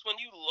 it's just when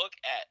you look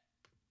at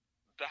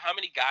how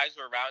many guys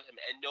were around him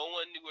and no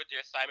one knew what their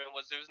assignment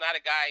was. There was not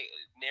a guy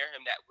near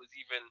him that was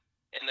even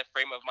in the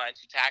frame of mind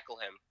to tackle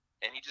him,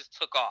 and he just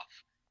took off.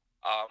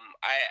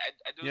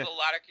 There was a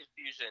lot of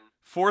confusion.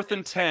 4th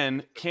and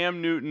 10, Cam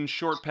Newton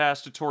short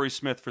pass to Torrey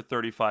Smith for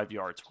 35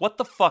 yards.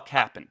 What the fuck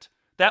happened?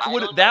 That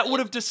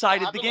would have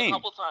decided the game.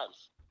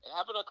 It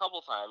happened a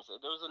couple times.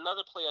 There was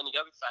another play on the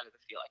other side of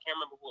the field. I can't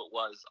remember who it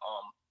was.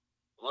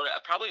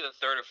 Probably the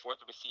 3rd or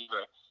 4th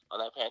receiver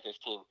on that Panthers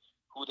team,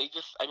 who they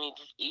just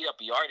ate up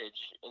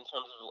yardage in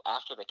terms of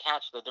after the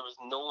catch. That there was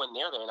no one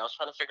near there, and I was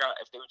trying to figure out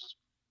if they were just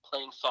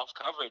playing soft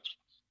coverage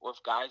or if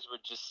guys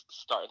were just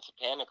starting to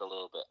panic a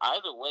little bit.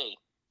 Either way,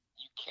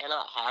 you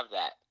cannot have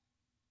that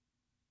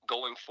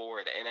going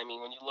forward. And I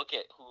mean, when you look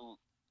at who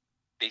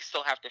they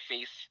still have to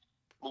face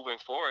moving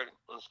forward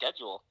on the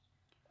schedule.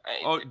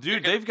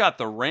 Dude, they've got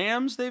the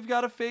Rams they've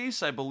got to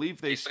face. I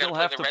believe they still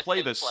have to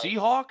play the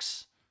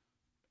Seahawks.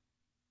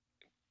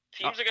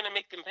 Teams are going to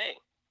make them pay.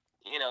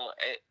 You know,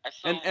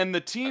 and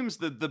the teams,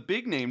 the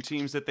big name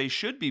teams that they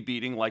should be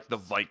beating, like the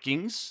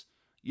Vikings,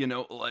 you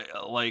know,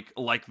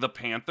 like the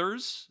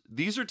Panthers.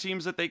 These are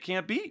teams that they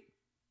can't beat.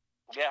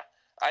 Yeah,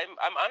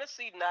 I'm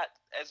honestly not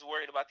as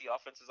worried about the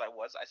offense as I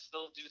was. I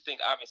still do think,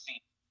 obviously,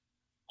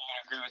 you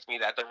agree with me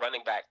that the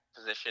running back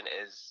position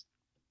is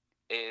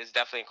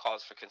definitely a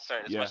cause for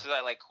concern. As much as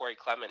I like Corey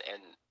Clement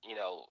and, you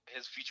know,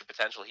 his future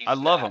potential, I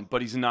love him,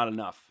 but he's not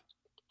enough.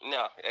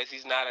 No,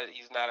 he's not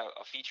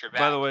a feature back.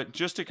 By the way,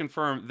 just to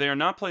confirm, they are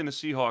not playing the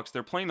Seahawks.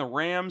 They're playing the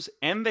Rams,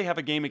 and they have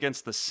a game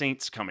against the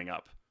Saints coming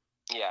up.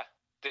 Yeah.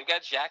 They've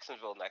got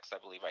Jacksonville next, I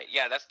believe, right?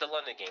 Yeah, that's the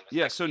London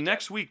game. So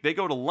next week they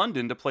go to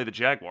London to play the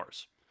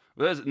Jaguars.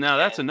 Now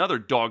that's another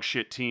dog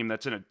shit team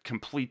that's in a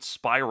complete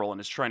spiral and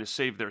is trying to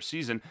save their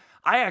season.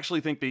 I actually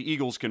think the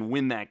Eagles can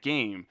win that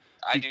game.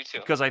 I do too.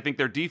 Because I think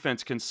their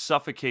defense can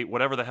suffocate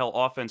whatever the hell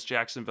offense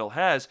Jacksonville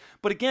has.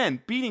 But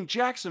again, beating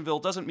Jacksonville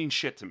doesn't mean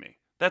shit to me.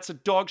 That's a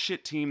dog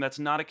shit team. That's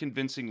not a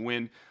convincing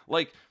win.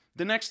 Like,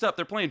 the next up,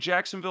 they're playing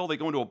Jacksonville. They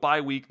go into a bye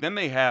week. Then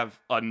they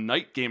have a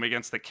night game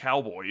against the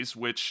Cowboys,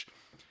 which,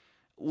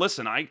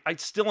 listen, I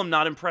still am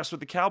not impressed with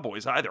the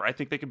Cowboys either. I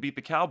think they can beat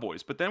the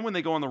Cowboys. But then when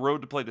they go on the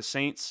road to play the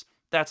Saints,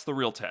 that's the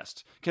real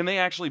test. Can they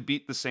actually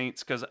beat the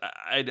Saints? Because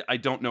I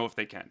don't know if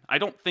they can. I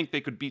don't think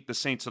they could beat the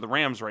Saints or the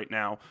Rams right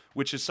now,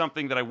 which is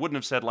something that I wouldn't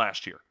have said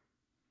last year.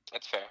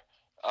 That's fair.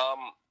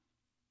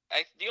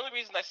 The only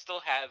reason I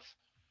still have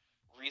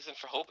reason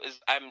for hope is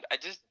I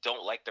just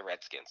don't like the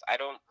Redskins. I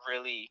don't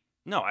really...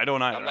 No, I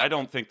don't either. I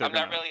don't think they're I'm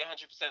not really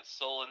 100%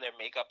 sold in their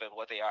makeup and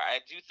what they are. I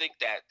do think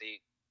that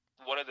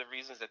one of the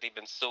reasons that they've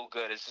been so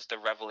good is just the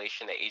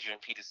revelation that Adrian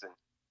Peterson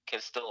can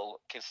still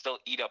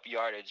eat up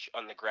yardage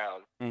on the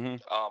ground. Mm-hmm.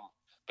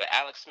 But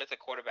Alex Smith at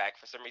quarterback,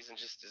 for some reason,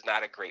 just is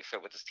not a great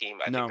fit with this team.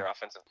 I think their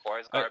offensive core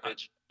is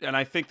garbage. And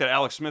I think that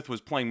Alex Smith was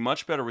playing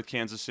much better with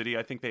Kansas City.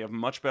 I think they have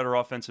much better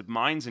offensive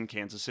minds in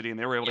Kansas City, and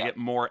they were able to get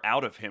more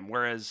out of him,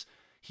 whereas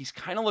he's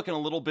kind of looking a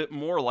little bit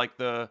more like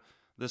the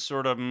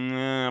sort of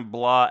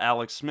blah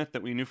Alex Smith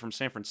that we knew from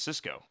San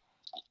Francisco.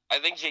 I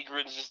think Jay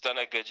Gruden's just done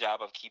a good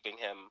job of keeping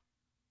him,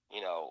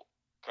 you know,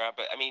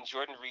 but I mean,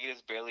 Jordan Reed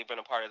has barely been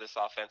a part of this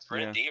offense.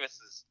 Vernon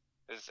Davis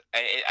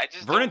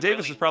Vernon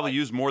Davis is probably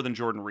used more than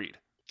Jordan Reed.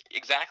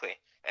 Exactly.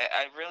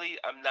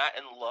 I'm not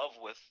in love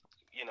with,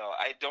 you know,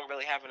 I don't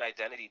really have an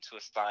identity to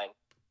assign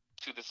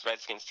to this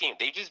Redskins team.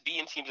 They just beat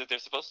in teams that they're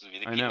supposed to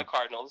be. They beat the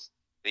Cardinals.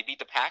 They beat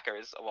the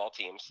Packers of all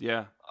teams.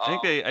 Yeah. I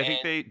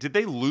think they did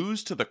they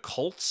lose to the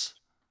Colts?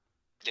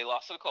 They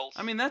lost to the Colts.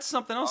 I mean, that's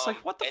something else.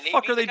 Like, what the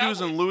fuck are they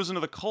doing losing to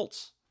the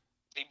Colts?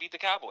 They beat the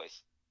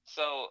Cowboys.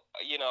 So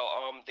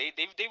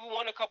they've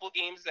won a couple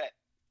games that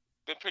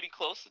been pretty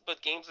close,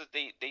 but games that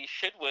they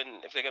should win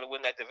if they're gonna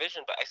win that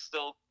division. But I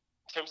still,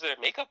 in terms of their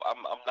makeup,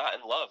 I'm not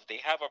in love. They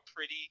have a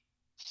pretty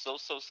so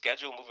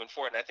schedule moving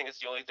forward, and I think it's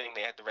the only thing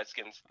the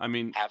Redskins I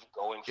mean, have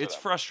going for it's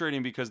them.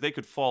 frustrating because they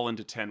could fall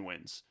into 10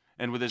 wins.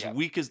 And with as Yep.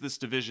 weak as this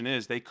division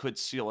is, they could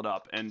seal it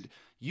up. And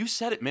you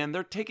said it, man.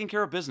 They're taking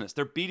care of business.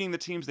 They're beating the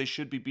teams they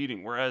should be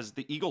beating, whereas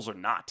the Eagles are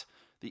not.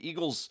 The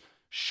Eagles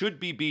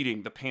should be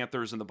beating the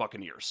Panthers and the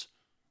Buccaneers.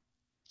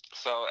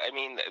 So I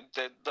mean,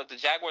 the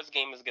Jaguars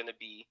game is going to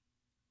be.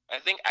 I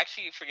think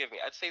actually, forgive me.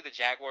 I'd say the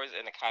Jaguars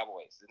and the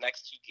Cowboys. The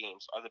next two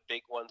games are the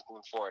big ones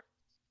moving forward.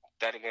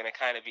 That are going to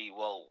kind of be,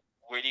 well,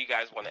 where do you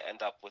guys want to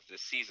end up with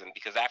this season?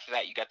 Because after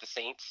that, you got the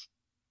Saints,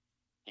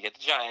 you get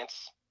the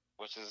Giants,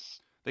 which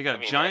is They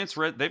got Giants.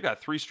 They've got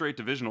 3 straight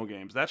divisional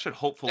games. That should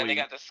hopefully. Then they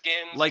got the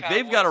Skins. Like Cowboys,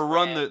 they've got to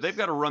run Rams. they've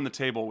got to run the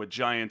table with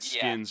Giants,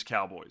 Skins,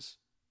 Cowboys.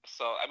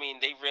 So I mean,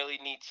 they really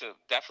need to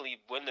definitely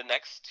win the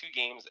next 2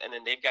 games, and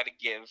then they've got to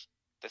give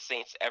the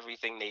Saints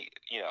everything they,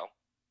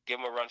 give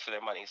them a run for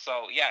their money.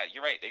 So yeah,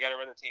 you're right. They got to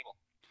run the table.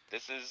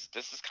 This is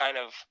kind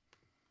of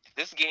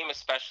this game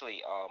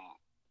especially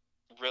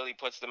really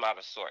puts them out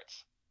of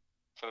sorts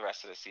for the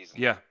rest of the season.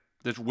 Yeah,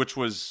 which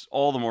was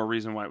all the more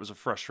reason why it was a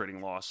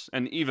frustrating loss,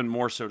 and even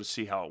more so to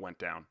see how it went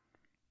down.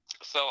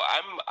 So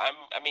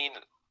I mean,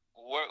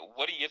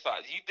 what are your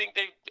thoughts? Do you think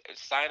they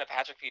sign a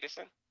Patrick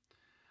Peterson?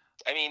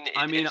 I mean,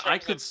 I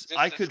could kind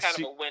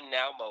see of a win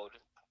now mode.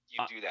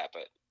 You do that,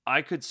 but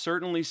I could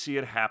certainly see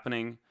it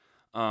happening.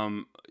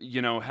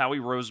 Howie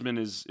Roseman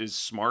is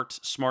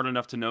smart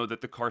enough to know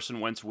that the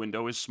Carson Wentz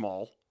window is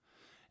small.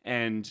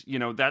 And,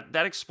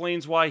 that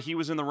explains why he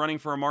was in the running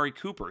for Amari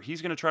Cooper.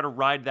 He's going to try to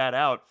ride that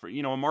out.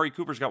 Amari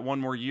Cooper's got 1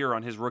 more year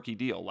on his rookie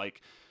deal.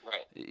 Like,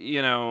 right.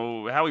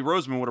 Howie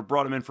Roseman would have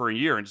brought him in for a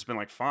year and just been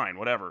like, fine,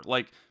 whatever.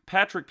 Like,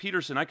 Patrick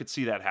Peterson, I could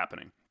see that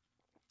happening.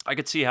 I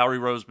could see Howie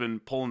Roseman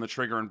pulling the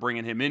trigger and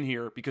bringing him in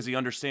here because he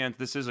understands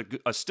this is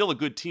still a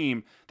good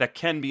team that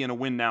can be in a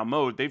win-now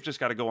mode. They've just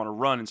got to go on a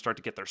run and start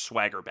to get their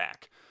swagger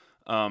back.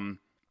 But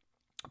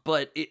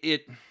I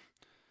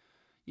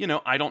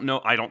don't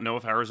know. I don't know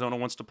if Arizona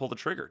wants to pull the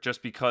trigger.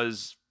 Just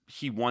because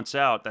he wants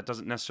out, that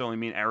doesn't necessarily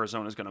mean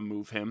Arizona is going to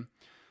move him.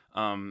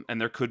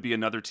 And there could be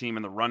another team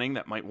in the running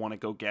that might want to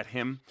go get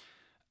him.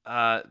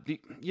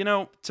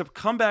 To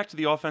come back to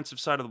the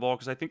offensive side of the ball,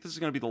 because I think this is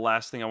going to be the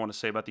last thing I want to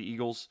say about the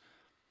Eagles.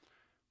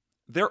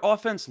 Their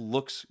offense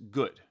looks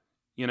good.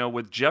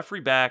 With Jeffrey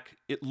back,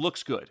 it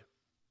looks good.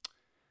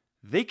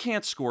 They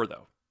can't score,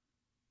 though.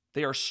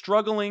 They are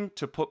struggling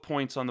to put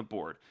points on the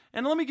board.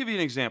 And let me give you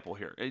an example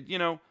here.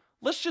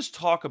 Let's just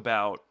talk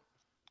about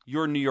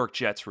your New York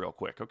Jets real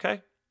quick,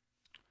 okay?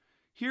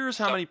 Here's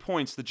how many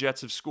points the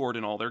Jets have scored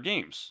in all their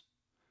games.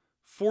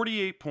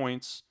 48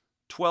 points,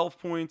 12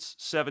 points,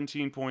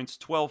 17 points,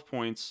 12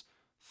 points,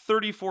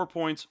 34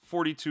 points,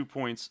 42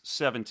 points,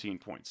 17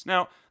 points.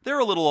 Now, they're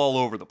a little all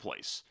over the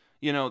place.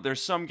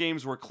 There's some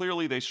games where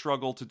clearly they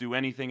struggle to do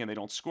anything and they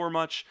don't score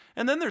much.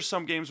 And then there's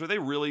some games where they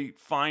really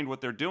find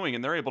what they're doing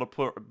and they're able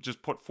to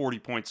put 40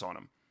 points on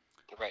them.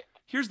 Right.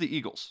 Here's the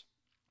Eagles.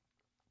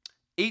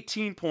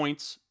 18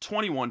 points,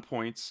 21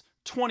 points,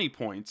 20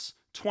 points,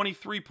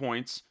 23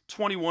 points,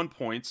 21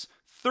 points,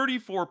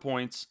 34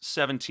 points,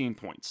 17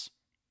 points.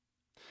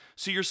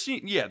 So you're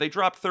seeing, they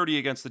dropped 30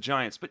 against the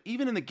Giants, but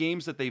even in the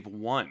games that they've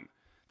won,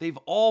 they've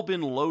all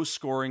been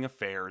low-scoring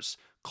affairs,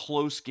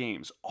 close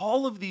games.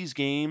 All of these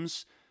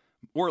games,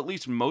 or at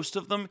least most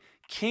of them,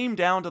 came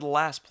down to the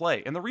last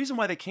play. And the reason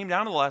why they came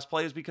down to the last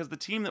play is because the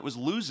team that was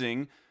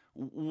losing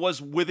was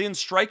within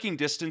striking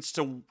distance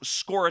to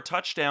score a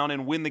touchdown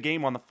and win the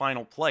game on the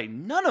final play.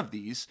 None of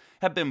these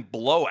have been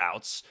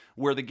blowouts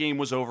where the game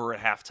was over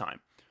at halftime.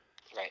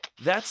 Right.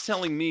 That's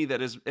telling me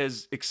that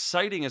as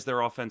exciting as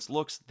their offense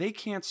looks, they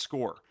can't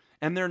score.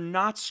 And they're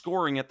not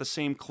scoring at the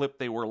same clip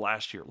they were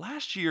last year.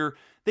 Last year,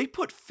 they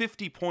put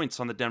 50 points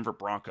on the Denver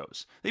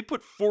Broncos. They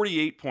put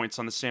 48 points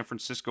on the San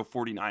Francisco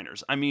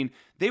 49ers. I mean,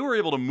 they were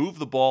able to move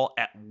the ball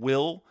at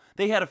will.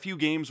 They had a few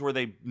games where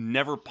they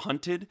never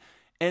punted.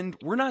 And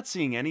we're not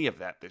seeing any of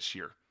that this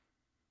year.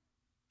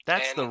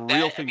 That's the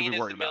real thing to be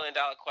worried about. The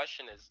million-dollar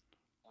question is,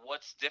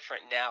 what's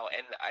different now?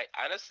 And I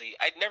honestly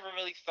never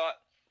really thought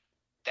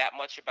that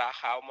much about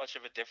how much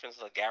of a difference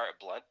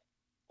LeGarrette Blount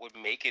would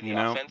make in the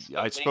offense.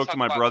 I spoke to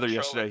my brother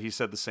yesterday. He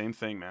said the same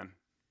thing, man.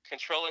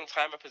 Controlling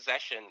time of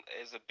possession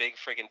is a big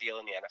friggin' deal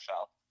in the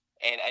NFL.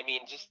 And, I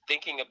mean, just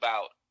thinking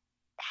about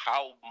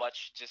how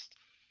much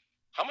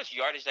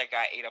yardage that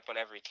guy ate up on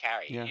every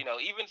carry. Yeah.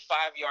 Even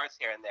 5 yards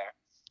here and there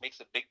makes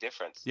a big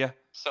difference. Yeah.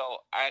 So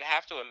I'd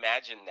have to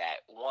imagine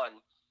that, one,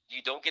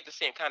 you don't get the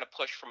same kind of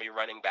push from your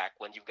running back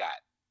when you've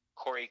got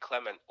Corey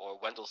Clement or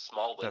Wendell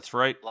Smallwood. That's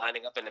right.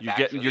 Lining up in the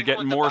backfield. You're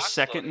getting more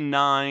 2nd and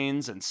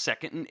 9s and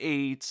 2nd and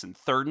 8s and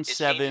 3rd and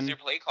 7. It changes your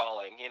play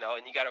calling, and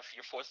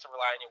you're forced to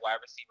rely on your wide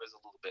receivers a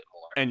little bit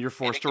more. And you're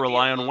forced to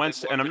rely on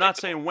Wentz. And I'm not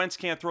saying Wentz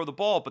can't throw the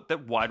ball, but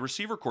that wide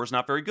receiver core is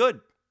not very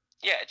good.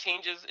 Yeah, it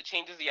changes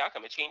the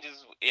outcome. It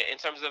changes in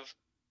terms of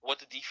what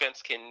the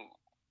defense can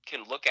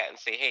can look at and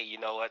say, hey, you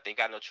know what? They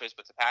got no choice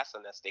but to pass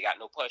on this. They got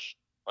no push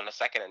on the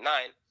 2nd and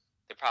 9.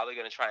 They're probably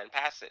going to try and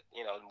pass it,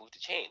 and move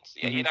the chains.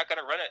 Yeah, you're not going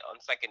to run it on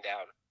 2nd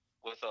down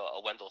with a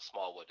Wendell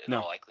Smallwood in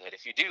all likelihood.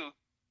 If you do,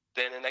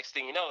 then the next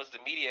thing you know is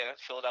the media,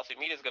 Philadelphia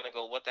media, is going to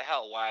go, what the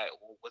hell? Why?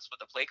 What's with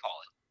the play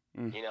calling?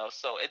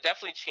 So it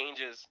definitely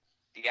changes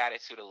the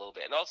attitude a little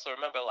bit. And also,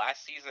 remember,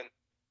 last season,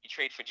 you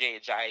trade for Jay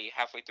Ajayi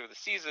halfway through the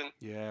season.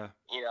 Yeah.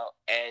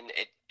 And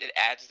it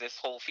adds this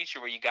whole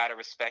feature where you got to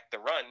respect the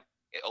run.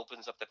 It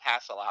opens up the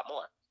pass a lot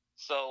more.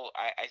 So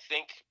I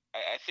think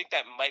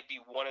that might be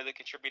one of the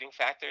contributing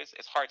factors.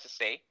 It's hard to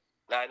say.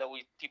 Now, I know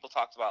people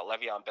talked about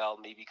Le'Veon Bell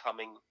maybe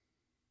coming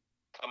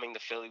to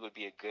Philly would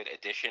be a good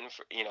addition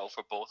for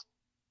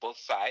both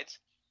sides.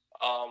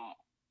 Now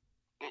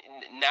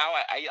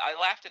I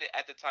laughed at it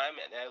at the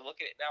time, and I look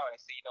at it now and I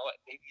say, you know what,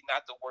 maybe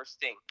not the worst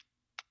thing.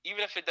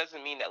 Even if it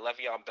doesn't mean that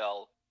Le'Veon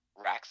Bell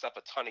racks up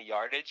a ton of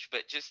yardage,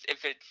 but just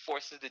if it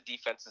forces the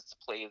defenses to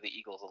play the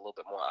Eagles a little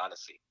bit more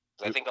honestly.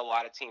 I think a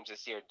lot of teams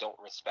this year don't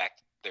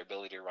respect their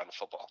ability to run the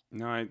football.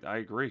 No, I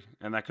agree.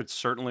 And that could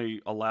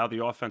certainly allow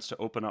the offense to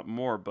open up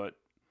more, but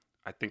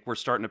I think we're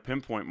starting to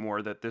pinpoint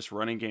more that this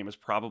running game is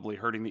probably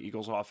hurting the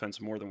Eagles'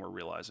 offense more than we're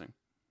realizing.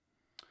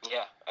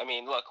 Yeah. I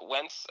mean, look,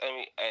 Wentz,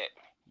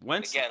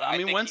 Wentz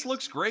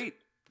looks great.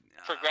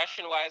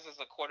 Progression-wise, as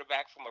a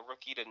quarterback from a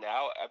rookie to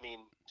now, I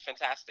mean,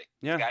 fantastic.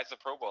 Yeah. The guy's a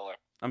Pro Bowler.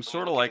 I'm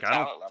sort of like,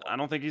 I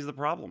don't think he's the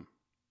problem.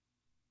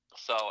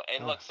 So,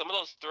 and look, some of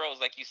those throws,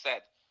 like you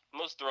said,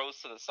 most throws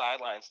to the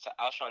sidelines to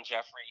Alshon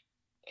Jeffrey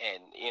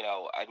and,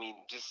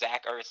 just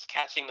Zach Ertz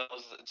catching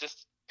those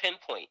just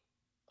pinpoint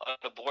on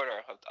the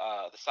border of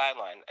the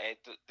sideline.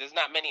 There's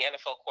not many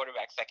NFL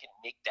quarterbacks that can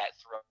make that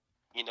throw,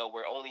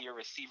 where only your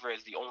receiver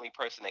is the only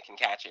person that can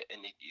catch it,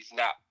 and he's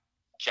not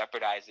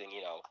jeopardizing,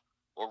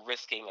 or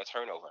risking a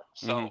turnover.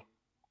 So,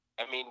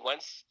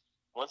 Wentz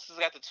has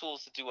got the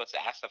tools to do what's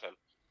asked of him,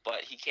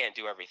 but he can't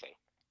do everything.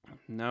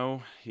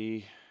 No,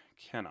 he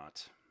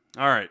cannot.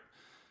 All right.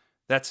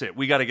 That's it.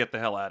 We got to get the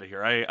hell out of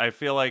here. I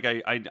feel like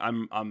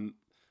I'm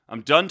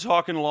done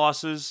talking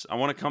losses. I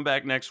want to come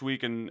back next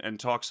week and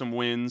talk some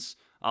wins.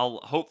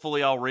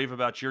 Hopefully I'll rave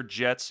about your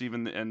Jets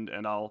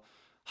and I'll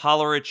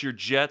holler at your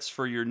Jets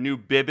for your new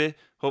Bibby.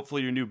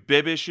 Hopefully your new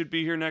Bibby should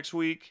be here next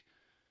week.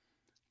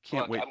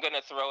 Can't wait. I'm going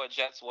to throw a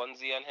Jets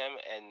onesie on him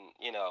and,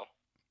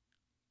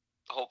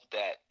 hope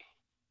that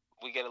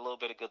we get a little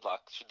bit of good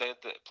luck. The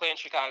play in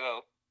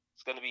Chicago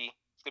is going to be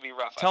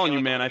rough. Telling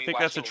you, man, I think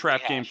that's a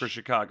trap game for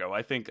Chicago.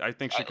 I think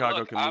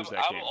Chicago can lose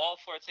that game. I'm all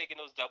for taking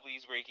those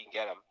W's where you can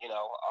get them,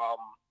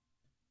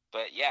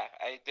 But yeah,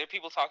 there are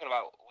people talking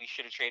about we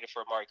should have traded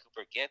for Amari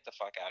Cooper. Get the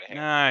fuck out of here.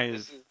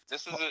 Nice.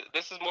 This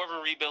is more of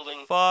a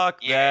rebuilding.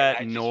 Fuck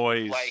that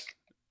noise.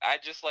 I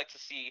just like to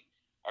see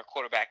our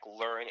quarterback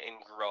learn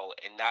and grow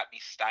and not be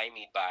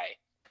stymied by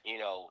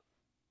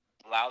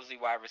lousy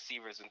wide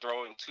receivers and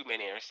throwing too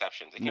many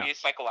interceptions. It can be a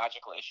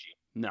psychological issue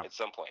at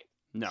some point.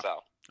 No.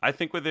 So I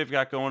think what they've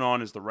got going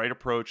on is the right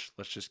approach.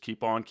 Let's just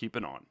keep on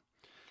keeping on.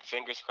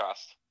 Fingers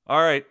crossed.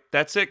 All right.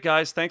 That's it,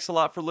 guys. Thanks a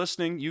lot for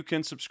listening. You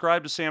can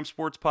subscribe to Sam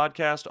Sports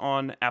Podcast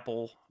on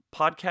Apple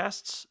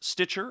Podcasts,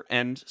 Stitcher,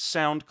 and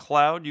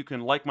SoundCloud. You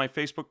can like my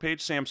Facebook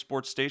page, Sam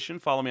Sports Station.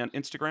 Follow me on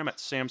Instagram at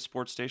Sam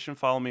Sports Station.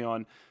 Follow me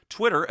on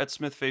Twitter at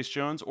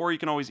SmithFaceJones. Or you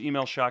can always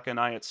email Shaka and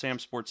I at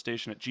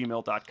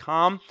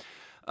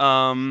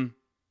samsportstation@gmail.com.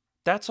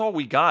 That's all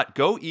we got.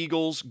 Go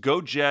Eagles,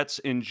 go Jets.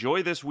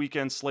 Enjoy this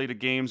weekend slate of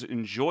games.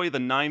 Enjoy the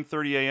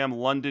 9:30 a.m.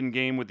 London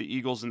game with the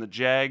Eagles and the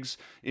Jags.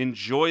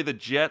 Enjoy the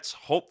Jets,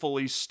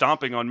 hopefully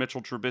stomping on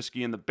Mitchell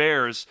Trubisky and the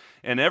Bears.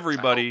 And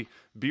everybody,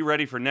 be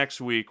ready for next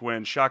week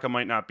when Shaka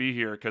might not be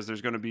here because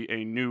there's going to be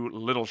a new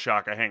little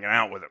Shaka hanging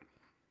out with him.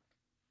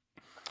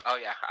 Oh,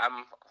 yeah.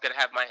 I'm going to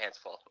have my hands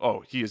full.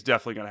 Oh, he is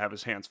definitely going to have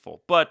his hands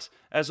full. But,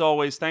 as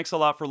always, thanks a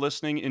lot for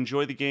listening.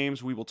 Enjoy the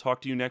games. We will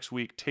talk to you next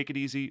week. Take it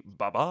easy.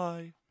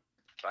 Bye-bye.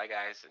 Bye,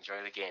 guys.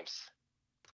 Enjoy the games.